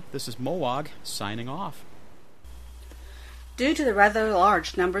today, this is Mowog signing off. Due to the rather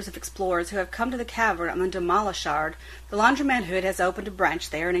large numbers of explorers who have come to the cavern on the Demolishard, the Laundromat Hood has opened a branch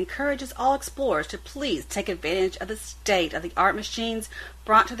there and encourages all explorers to please take advantage of the state-of-the-art machines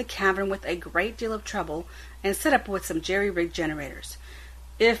brought to the cavern with a great deal of trouble and set up with some jerry-rigged generators.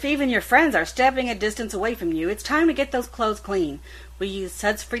 If even your friends are stepping a distance away from you, it's time to get those clothes clean. We use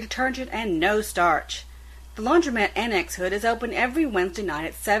suds-free detergent and no starch. The Laundromat Annex Hood is open every Wednesday night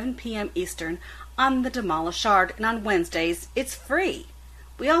at 7 p.m. Eastern on the Demolishard, and on Wednesdays it's free.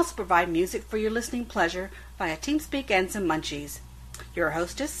 We also provide music for your listening pleasure via TeamSpeak and some munchies. Your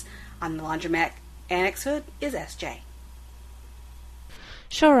hostess on the Laundromat Annex Hood is SJ.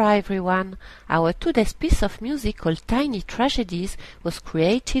 Sure, everyone. Our today's piece of music called Tiny Tragedies was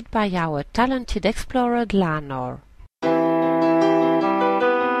created by our talented explorer Lanor.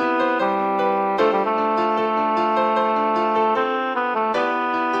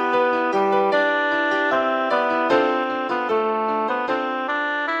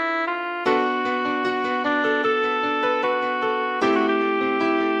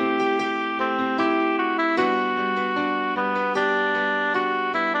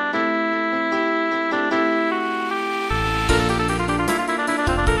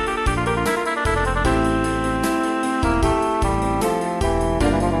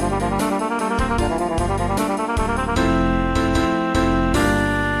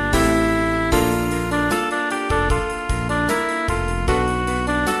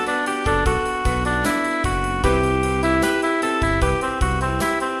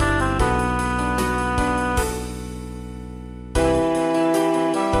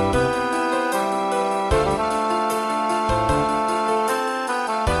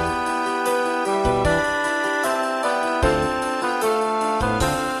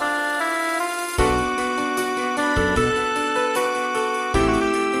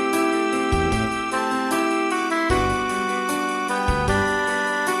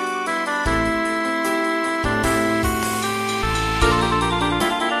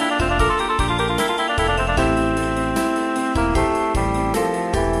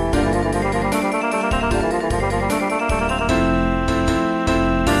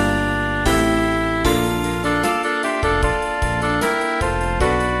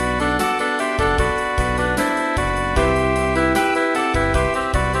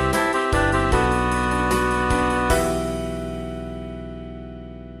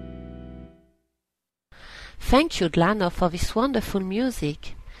 Thank you, Dlanor, for this wonderful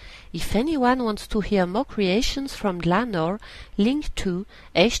music. If anyone wants to hear more creations from Dlanor, link to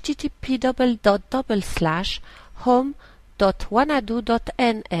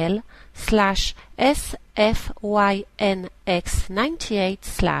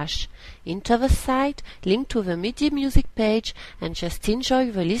Enter the site, link to the MIDI music page, and just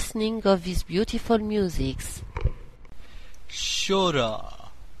enjoy the listening of these beautiful musics. Shora,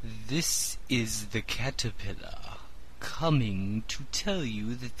 this is the Caterpillar, coming to tell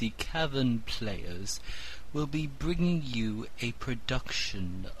you that the Cavern Players will be bringing you a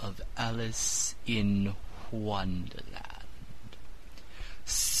production of Alice in Wonderland,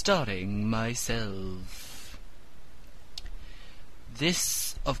 starring myself.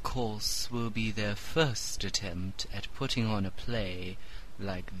 This, of course, will be their first attempt at putting on a play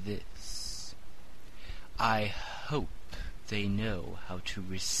like this. I hope they know how to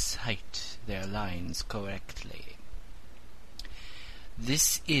recite their lines correctly.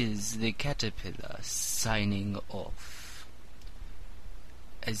 This is the caterpillar signing off.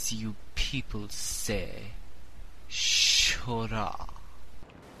 As you people say, Shora.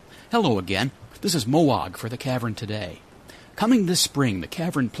 Hello again. This is Mowog for the Cavern Today. Coming this spring, the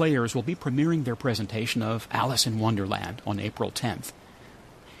Cavern players will be premiering their presentation of Alice in Wonderland on April 10th.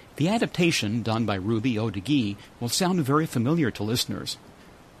 The adaptation, done by Ruby O'Degee, will sound very familiar to listeners.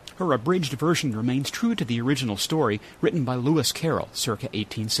 Her abridged version remains true to the original story written by Lewis Carroll, circa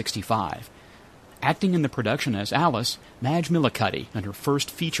 1865. Acting in the production as Alice, Madge Millicuddy, in her first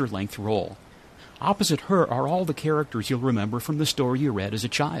feature-length role. Opposite her are all the characters you'll remember from the story you read as a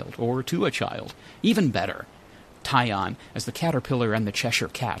child, or to a child. Even better. Tyon as the Caterpillar and the Cheshire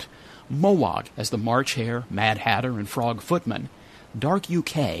Cat. Mowog as the March Hare, Mad Hatter, and Frog Footman. Dark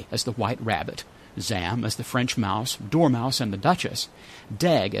UK as the White Rabbit. Zam as the French Mouse, Dormouse, and the Duchess.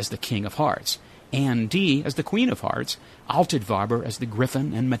 Deg as the King of Hearts. Anne D. as the Queen of Hearts, Altidvarber as the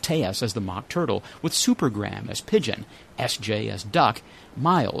Griffin, and Mateus as the Mock Turtle, with Supergram as Pigeon, S.J. as Duck,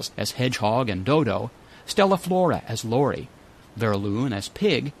 Miles as Hedgehog and Dodo, Stella Flora as Lori, Verloon as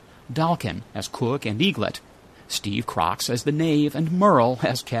Pig, Dalkin as Cook and Eaglet, Steve Crox as the Knave, and Merle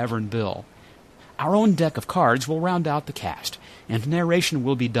as Cavern Bill. Our own deck of cards will round out the cast, and narration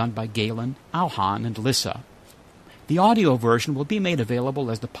will be done by Galen, Alhan, and Lissa. The audio version will be made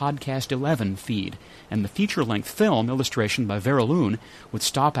available as the Podcast 11 feed, and the feature-length film illustration by Verloon with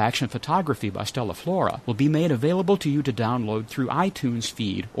stop-action photography by Stella Flora will be made available to you to download through iTunes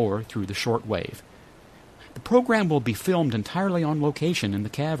feed or through the shortwave. The program will be filmed entirely on location in the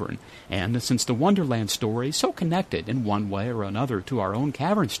cavern, and since the Wonderland story is so connected in one way or another to our own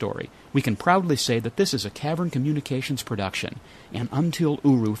cavern story, we can proudly say that this is a Cavern Communications production, an Until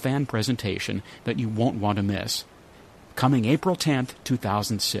Uru fan presentation that you won't want to miss. Coming April 10th,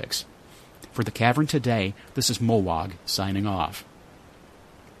 2006. For the Cavern Today, this is Mowog signing off.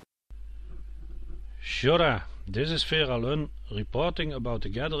 Shora, this is Vera Lund reporting about the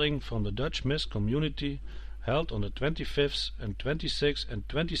gathering from the Dutch Mist community held on the 25th and 26th and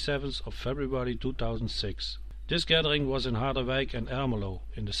 27th of February 2006. This gathering was in Harderwijk and Ermelo,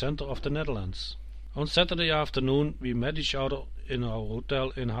 in the center of the Netherlands. On Saturday afternoon we met each other in our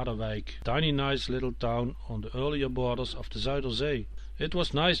hotel in Harderwijk, a tiny nice little town on the earlier borders of the Zuiderzee. It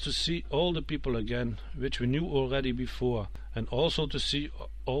was nice to see all the people again, which we knew already before, and also to see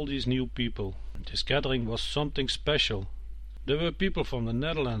all these new people. This gathering was something special. There were people from the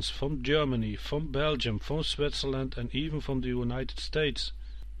Netherlands, from Germany, from Belgium, from Switzerland, and even from the United States.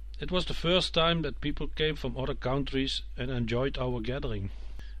 It was the first time that people came from other countries and enjoyed our gathering.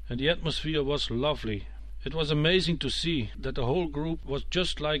 And the atmosphere was lovely. It was amazing to see that the whole group was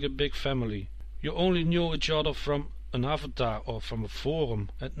just like a big family. You only knew each other from an avatar or from a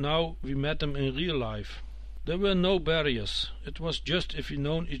forum, and now we met them in real life. There were no barriers. It was just if we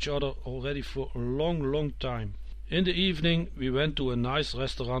known each other already for a long time. In the evening we went to a nice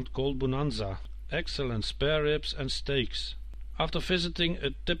restaurant called Bonanza. Excellent spare ribs and steaks. After visiting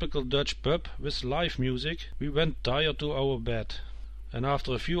a typical Dutch pub with live music, we went tired to our bed. And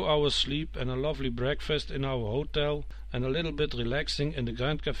after a few hours sleep and a lovely breakfast in our hotel and a little bit relaxing in the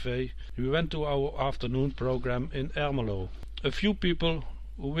Grand Café, we went to our afternoon program in Ermelo. A few people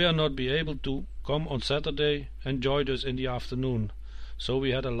who were not be able to come on Saturday and joined us in the afternoon, so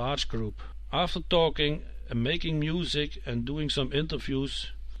we had a large group. After talking and making music and doing some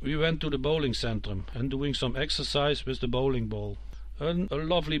interviews, we went to the bowling centrum and doing some exercise with the bowling ball. A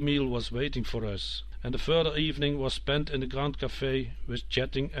lovely meal was waiting for us, and the further evening was spent in the Grand Café with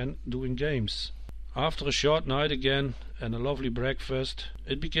chatting and doing games. After a short night again and a lovely breakfast,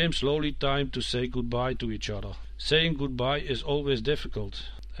 it became slowly time to say goodbye to each other. Saying goodbye is always difficult,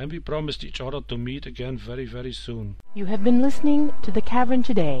 and we promised each other to meet again very soon. You have been listening to The Cavern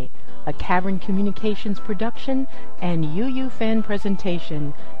Today, a Cavern Communications production and UU fan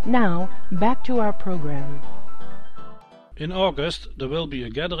presentation. Now, back to our program. In August there will be a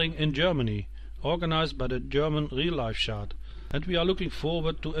gathering in Germany, organized by the German Real Life Chart, and we are looking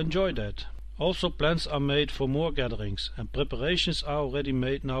forward to enjoy that. Also plans are made for more gatherings, and preparations are already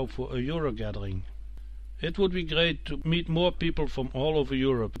made now for a Euro gathering. It would be great to meet more people from all over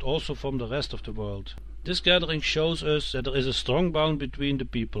Europe, but also from the rest of the world. This gathering shows us that there is a strong bond between the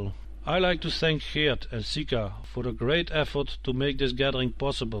people. I like to thank Geert and Sika for the great effort to make this gathering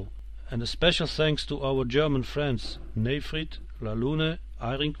possible, and a special thanks to our German friends Nefrit, Lalune,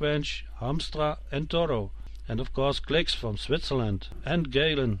 Eirinquench, Hamstra and Toro, and of course Klicks from Switzerland, and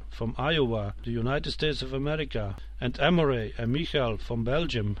Galen from Iowa, the United States of America, and Emory and Michael from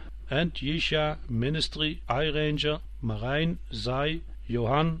Belgium, and Yisha, Ministry, iRanger, Marijn, Zai,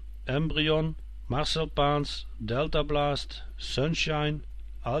 Johan, Embryon, Marcel Paans, Delta Blast, Sunshine,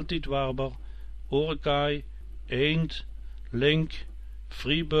 Altid Warber, Orekai, Eend, Link,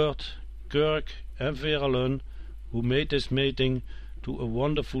 Freebird, Kirk and Vera Lund, who made this meeting to a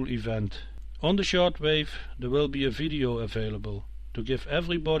wonderful event. On the shortwave there will be a video available to give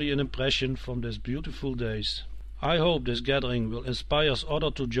everybody an impression from these beautiful days. I hope this gathering will inspire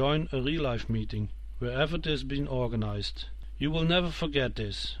others to join a real-life meeting, wherever it has been organized. You will never forget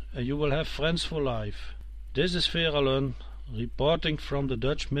this, and you will have friends for life. This is Vera Lund, reporting from the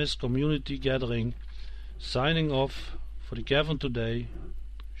Dutch Mist Community Gathering, signing off for the Cavern Today.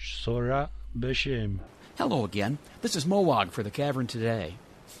 Sora Beshem. Hello again. This is Mowog for the Cavern Today.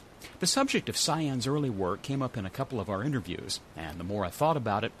 The subject of Cyan's early work came up in a couple of our interviews, and the more I thought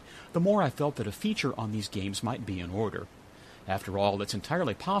about it, the more I felt that a feature on these games might be in order. After all, it's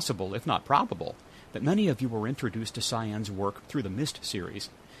entirely possible, if not probable, that many of you were introduced to Cyan's work through the Myst series.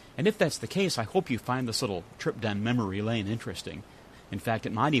 And if that's the case, I hope you find this little trip down memory lane interesting. In fact,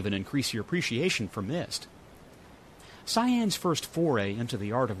 it might even increase your appreciation for Myst. Cyan's first foray into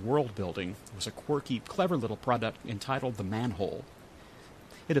the art of world-building was a quirky, clever little product entitled The Manhole.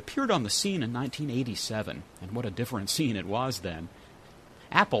 It appeared on the scene in 1987, and what a different scene it was then.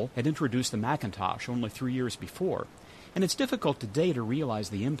 Apple had introduced the Macintosh only 3 years before, and it's difficult today to realize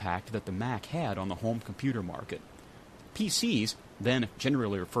the impact that the Mac had on the home computer market. PCs, then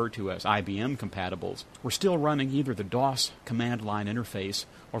generally referred to as IBM compatibles, were still running either the DOS command line interface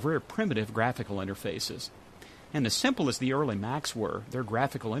or very primitive graphical interfaces. And as simple as the early Macs were, their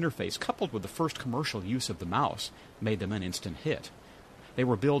graphical interface, coupled with the first commercial use of the mouse, made them an instant hit. They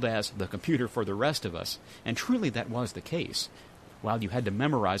were billed as the computer for the rest of us, and truly that was the case. While you had to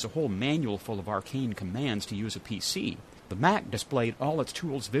memorize a whole manual full of arcane commands to use a PC, the Mac displayed all its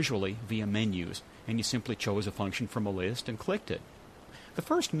tools visually via menus, and you simply chose a function from a list and clicked it. The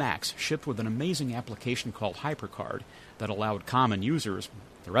first Macs shipped with an amazing application called HyperCard that allowed common users,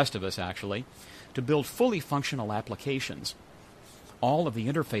 the rest of us actually, to build fully functional applications. All of the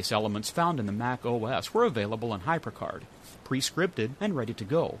interface elements found in the Mac OS were available in HyperCard, pre-scripted and ready to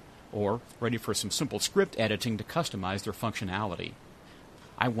go, or ready for some simple script editing to customize their functionality.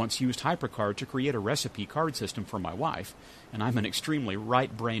 I once used HyperCard to create a recipe card system for my wife, and I'm an extremely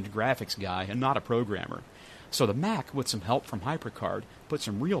right-brained graphics guy and not a programmer. So the Mac, with some help from HyperCard, put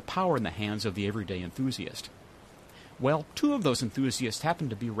some real power in the hands of the everyday enthusiast. Well, two of those enthusiasts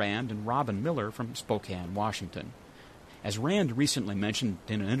happened to be Rand and Robin Miller from Spokane, Washington. As Rand recently mentioned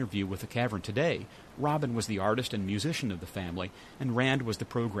in an interview with the Cavern Today, Robin was the artist and musician of the family, and Rand was the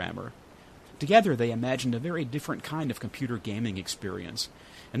programmer. Together they imagined a very different kind of computer gaming experience,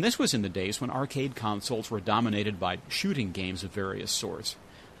 and this was in the days when arcade consoles were dominated by shooting games of various sorts.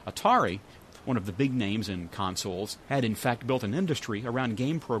 Atari, one of the big names in consoles, had in fact built an industry around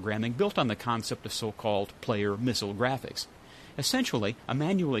game programming built on the concept of so-called player missile graphics. Essentially, a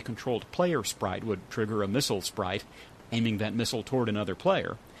manually controlled player sprite would trigger a missile sprite, aiming that missile toward another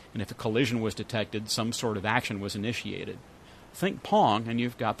player, and if a collision was detected, some sort of action was initiated. Think Pong, and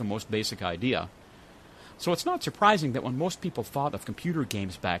you've got the most basic idea. So it's not surprising that when most people thought of computer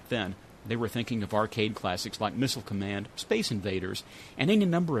games back then, they were thinking of arcade classics like Missile Command, Space Invaders, and any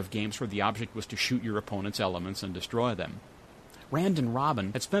number of games where the object was to shoot your opponent's elements and destroy them. Rand and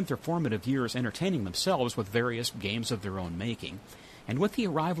Robin had spent their formative years entertaining themselves with various games of their own making, and with the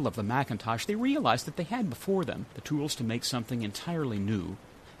arrival of the Macintosh, they realized that they had before them the tools to make something entirely new,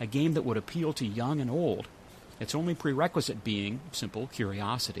 a game that would appeal to young and old, its only prerequisite being simple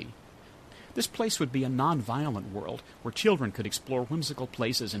curiosity. This place would be a non-violent world where children could explore whimsical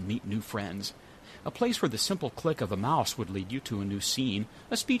places and meet new friends, a place where the simple click of a mouse would lead you to a new scene,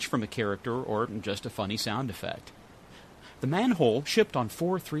 a speech from a character, or just a funny sound effect. The Manhole shipped on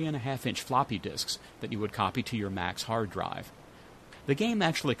 4 3.5-inch floppy disks that you would copy to your Mac's hard drive. The game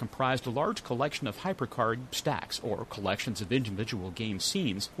actually comprised a large collection of HyperCard stacks, or collections of individual game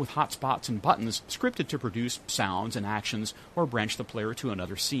scenes, with hotspots and buttons scripted to produce sounds and actions or branch the player to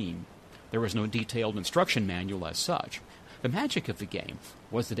another scene. There was no detailed instruction manual as such. The magic of the game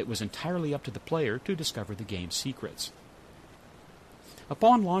was that it was entirely up to the player to discover the game's secrets.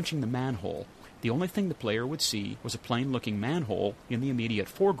 Upon launching the Manhole, the only thing the player would see was a plain-looking manhole in the immediate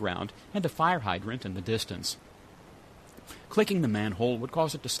foreground and a fire hydrant in the distance. Clicking the manhole would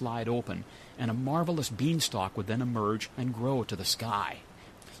cause it to slide open, and a marvelous beanstalk would then emerge and grow to the sky.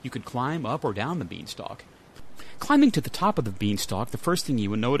 You could climb up or down the beanstalk. Climbing to the top of the beanstalk, the first thing you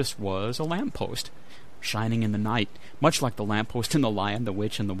would notice was a lamppost, shining in the night, much like the lamppost in The Lion, the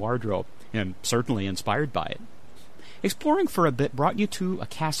Witch, and the Wardrobe, and certainly inspired by it. Exploring for a bit brought you to a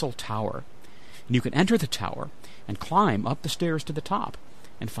castle tower, and you can enter the tower and climb up the stairs to the top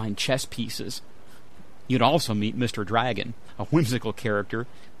and find chess pieces. You'd also meet Mr. Dragon, a whimsical character,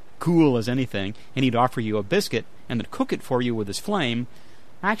 cool as anything, and he'd offer you a biscuit and then cook it for you with his flame.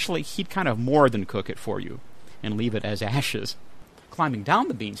 Actually, he'd kind of more than cook it for you and leave it as ashes. Climbing down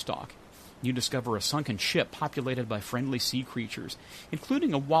the beanstalk, you discover a sunken ship populated by friendly sea creatures,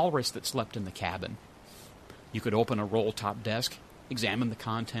 including a walrus that slept in the cabin. You could open a roll-top desk, examine the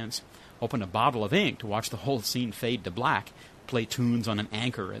contents, open a bottle of ink to watch the whole scene fade to black, play tunes on an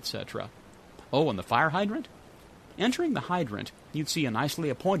anchor, etc. Oh, and the fire hydrant? Entering the hydrant, you'd see a nicely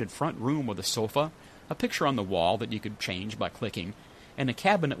appointed front room with a sofa, a picture on the wall that you could change by clicking, and a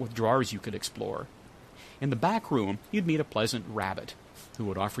cabinet with drawers you could explore. In the back room, you'd meet a pleasant rabbit, who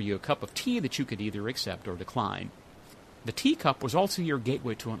would offer you a cup of tea that you could either accept or decline. The teacup was also your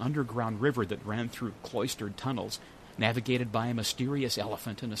gateway to an underground river that ran through cloistered tunnels, navigated by a mysterious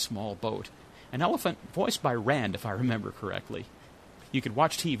elephant in a small boat. An elephant voiced by Rand, if I remember correctly. You could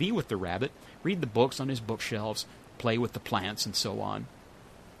watch TV with the rabbit, read the books on his bookshelves, play with the plants, and so on.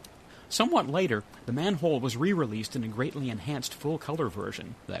 Somewhat later, the manhole was re-released in a greatly enhanced full-color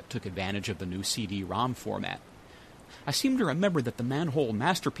version that took advantage of the new CD-ROM format. I seem to remember that the Manhole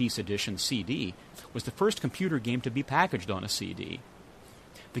Masterpiece Edition CD was the first computer game to be packaged on a CD.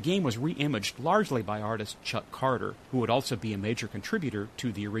 The game was re-imaged largely by artist Chuck Carter, who would also be a major contributor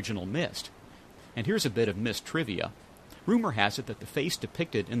to the original Myst. And here's a bit of Myst trivia. Rumor has it that the face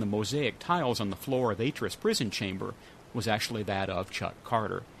depicted in the mosaic tiles on the floor of Atris prison chamber was actually that of Chuck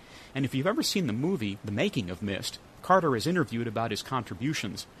Carter. And if you've ever seen the movie The Making of Myst, Carter is interviewed about his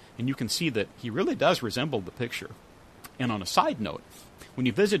contributions, and you can see that he really does resemble the picture. And on a side note, when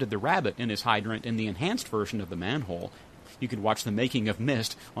you visited the rabbit in his hydrant in the enhanced version of the manhole, you could watch The Making of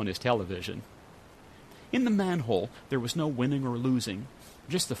Myst on his television. In the manhole, there was no winning or losing,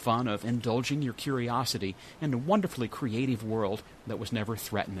 just the fun of indulging your curiosity in a wonderfully creative world that was never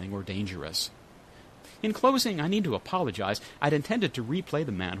threatening or dangerous. In closing, I need to apologize. I'd intended to replay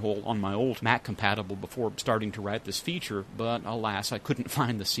the manhole on my old Mac compatible before starting to write this feature, but alas, I couldn't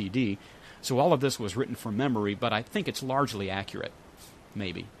find the CD. So all of this was written from memory, but I think it's largely accurate.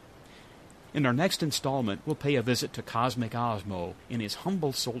 Maybe. In our next installment, we'll pay a visit to Cosmic Osmo in his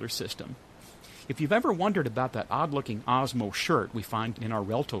humble solar system. If you've ever wondered about that odd-looking Osmo shirt we find in our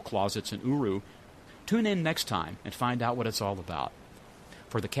Relto closets in Uru, tune in next time and find out what it's all about.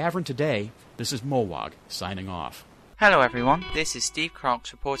 For the Cavern Today, this is Mowog, signing off. Hello everyone, this is Steve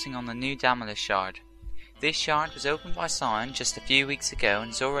Crox reporting on the new Damalus Shard. This shard was opened by Cyan just a few weeks ago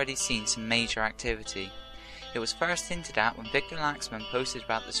and has already seen some major activity. It was first hinted at when Victor Laxman posted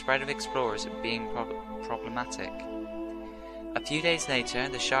about the spread of explorers being problematic. A few days later,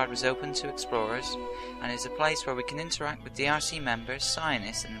 the shard was opened to explorers and is a place where we can interact with DRC members,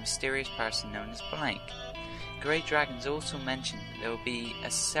 Cyanist, and a mysterious person known as Blake. Grey Dragons also mentioned that there will be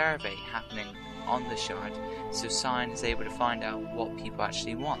a survey happening on the shard, so Cyan is able to find out what people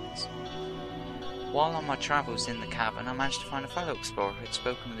actually want. While on my travels in the cavern, I managed to find a fellow explorer who had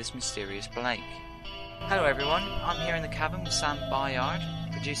spoken with this mysterious Blake. Hello everyone, I'm here in the cavern with Sam Bayard,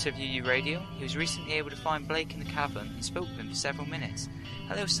 producer of UU Radio. He was recently able to find Blake in the cavern and spoke with him for several minutes.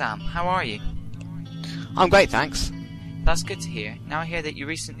 Hello Sam, how are you? I'm great, thanks. That's good to hear. Now I hear that you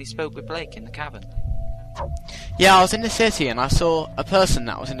recently spoke with Blake in the cavern. Yeah, I was in the city and I saw a person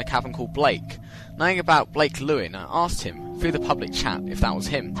that was in the cavern called Blake. Knowing about Blake Lewin, I asked him, through the public chat, if that was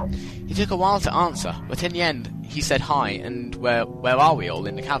him. He took a while to answer, but in the end, he said hi, and where are we all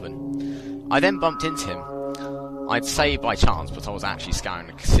in the cavern? I then bumped into him. I'd say by chance, but I was actually scouring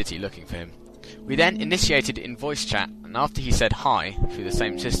the city looking for him. We then initiated in voice chat, and after he said hi, through the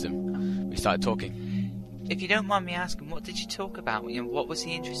same system, we started talking. If you don't mind me asking, what did you talk about? What was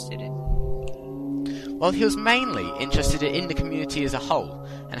he interested in? Well, he was mainly interested in the community as a whole,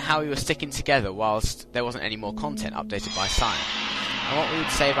 and how we were sticking together whilst there wasn't any more content updated by Cyan, and what we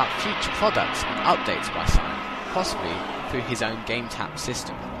would say about future products and updates by Cyan, possibly through his own GameTap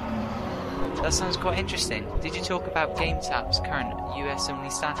system. That sounds quite interesting. Did you talk about GameTap's current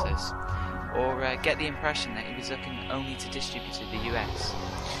US-only status, or get the impression that he was looking only to distribute to the US?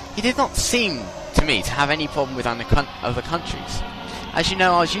 He did not seem to me to have any problem with other countries. As you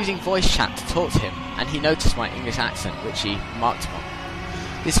know, I was using voice chat to talk to him, and he noticed my English accent, which he remarked upon.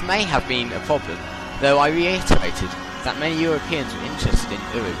 This may have been a problem, though I reiterated that many Europeans were interested in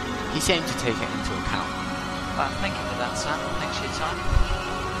Uru. He seemed to take it into account. Well, thank you for that, Sam. Thanks for your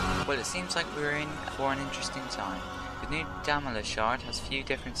time. Well, it seems like we're in for an interesting time. The new Damalus Shard has few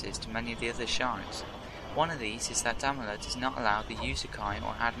differences to many of the other shards. One of these is that Damalus does not allow the user key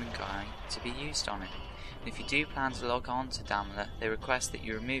or admin key to be used on it. and if you do plan to log on to Daimler, they request that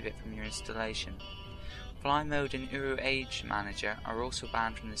you remove it from your installation. Fly Mode and Uru Age Manager are also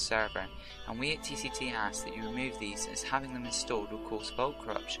banned from the server, and we at TCT ask that you remove these, as having them installed will cause vault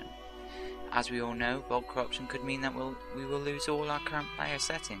corruption. As we all know, vault corruption could mean that we will lose all our current player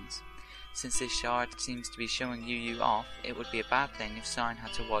settings. Since this shard seems to be showing UU off, it would be a bad thing if Cyan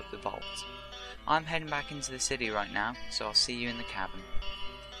had to wipe the vault. I'm heading back into the city right now, so I'll see you in the cavern.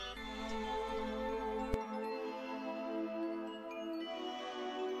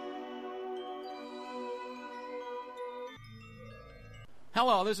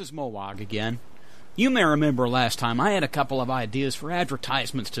 Hello, this is Mowog again. You may remember last time I had a couple of ideas for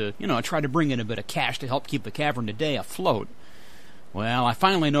advertisements to, try to bring in a bit of cash to help keep the Cavern Today afloat. Well, I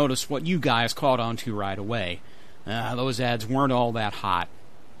finally noticed what you guys caught on to right away. Those ads weren't all that hot.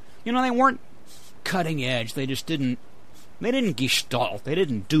 They weren't cutting edge. They didn't gestalt. They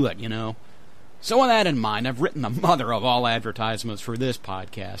didn't do it, So with that in mind, I've written the mother of all advertisements for this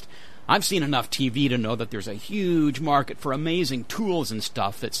podcast. I've seen enough TV to know that there's a huge market for amazing tools and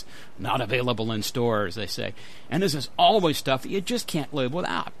stuff that's not available in stores, they say. And this is always stuff that you just can't live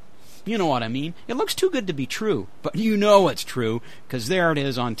without. You know what I mean? It looks too good to be true, but you know it's true, because there it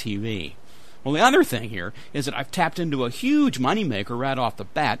is on TV. Well, the other thing here is that I've tapped into a huge moneymaker right off the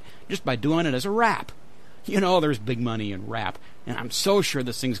bat just by doing it as a wrap. There's big money in rap, and I'm so sure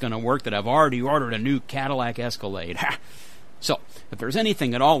this thing's going to work that I've already ordered a new Cadillac Escalade. So, if there's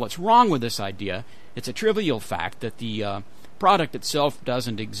anything at all that's wrong with this idea, it's a trivial fact that the product itself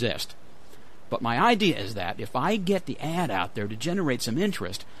doesn't exist. But my idea is that if I get the ad out there to generate some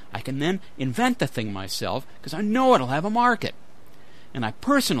interest, I can then invent the thing myself, because I know it'll have a market. And I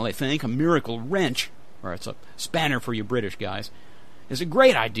personally think a miracle wrench, or it's a spanner for you British guys, is a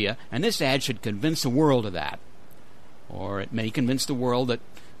great idea, and this ad should convince the world of that. Or it may convince the world that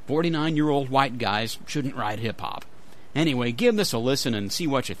 49-year-old white guys shouldn't ride hip-hop. Anyway, give this a listen and see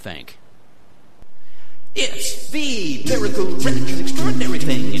what you think. It's the miracle wrench, an extraordinary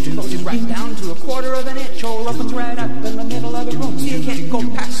thing. It closes right down to a quarter of an inch, or opens right up in the middle of the room. So you can't go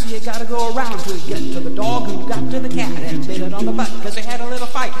past, so you gotta go around to get to the dog who got to the cat and bit it on the butt, cause they had a little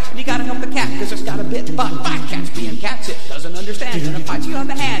fight. And you gotta help the cat, cause it's got a bit butt. 5 cats being cats, it doesn't understand. And it bites you on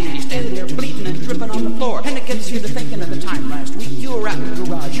the hand, and you stand there bleeding and dripping on the floor. And it gets you to thinking of the time last week. You were out in the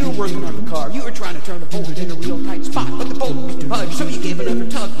garage, you were working on the car. You were trying to turn the bolt in a real tight spot, but the bolt wouldn't budge, so you gave another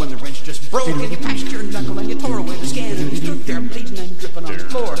tug when the wrench just broke. And you patched your knuckle and you tore away the scan, and you stood there bleeding and dripping on the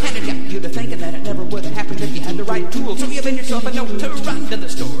floor. And it got you to thinking that it never would have happened if you had the right tool. So you made yourself a note to run to the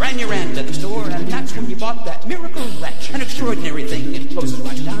store, and you ran to the store, and that's when you bought that miracle wrench, an extraordinary thing. It closes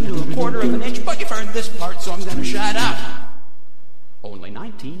right down to a quarter of an inch, but you've heard this part, so I'm gonna shut up. Only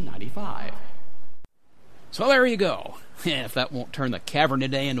 $19.95. So there you go. If that won't turn the Cavern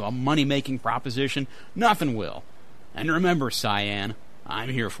Today into a money-making proposition, nothing will. And remember, Cyan, I'm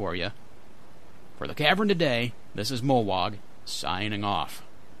here for you. For the Cavern Today, this is Mowog, signing off.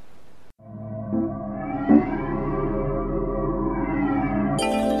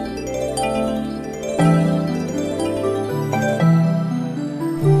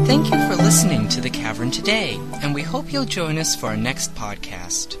 Thank you for listening to The Cavern Today, and we hope you'll join us for our next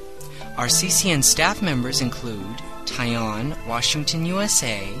podcast. Our CCN staff members include Tyon, Washington,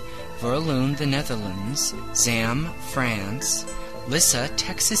 USA, Verloon, the Netherlands, Zam, France, Lissa,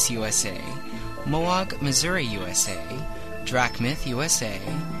 Texas, USA, Mowog, Missouri, USA, Drachmith, USA,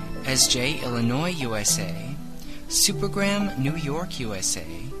 SJ, Illinois, USA, Supergram, New York, USA,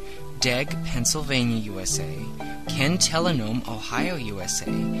 Deg, Pennsylvania, USA, Ken Telenome, Ohio, USA,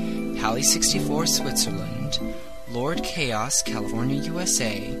 Pally64, Switzerland, Lord Chaos, California,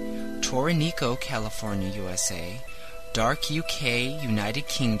 USA, Torinico, California, USA, Dark UK, United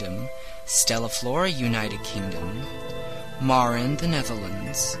Kingdom, Stella Flora, United Kingdom, Marin, the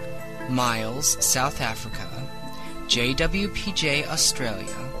Netherlands, Miles, South Africa, JWPJ, Australia,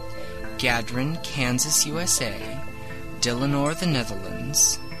 Gadrin, Kansas, USA, Dillenor, the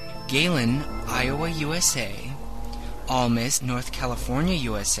Netherlands, Galen, Iowa, USA, Almes, North California,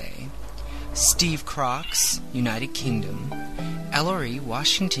 USA, Steve Crocs, United Kingdom, Ellery,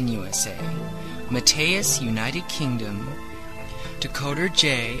 Washington, USA, Mateus, United Kingdom, Decoder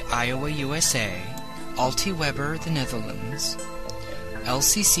J, Iowa, USA, Alti Weber, the Netherlands,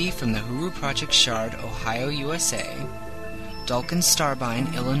 LCC from the Huru Project Shard, Ohio, USA, Dulcan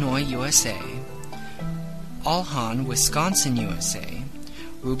Starbine, Illinois, USA, Alhan, Wisconsin, USA,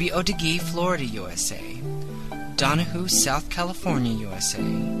 Ruby Odegi, Florida, USA, Donahue, South California, USA,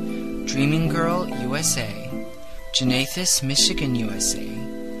 Dreaming Girl, USA, Janathus, Michigan, USA,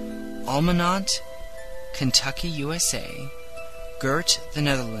 Almanant, Kentucky, USA, Gert, the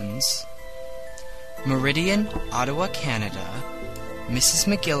Netherlands, Meridian, Ottawa, Canada. Mrs.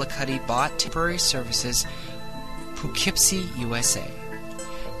 McGillicuddy bought temporary services, Poughkeepsie, USA.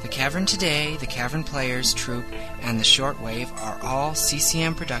 The Cavern Today, the Cavern Players Troupe, and the Shortwave are all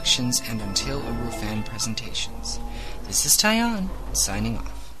CCM Productions and Until Uru fan presentations. This is Tyon, signing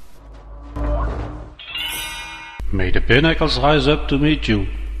off. May the pinnacles rise up to meet you.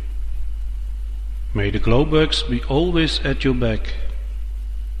 May the glowbugs be always at your back.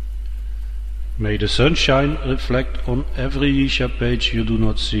 May the sunshine reflect on every Yisha page you do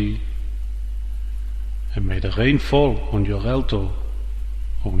not see. And may the rain fall on your alto,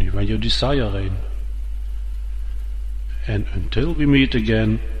 only when you desire rain. And until we meet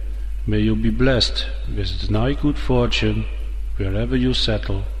again, may you be blessed with deny good fortune wherever you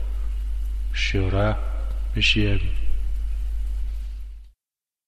settle. Shura Mishem.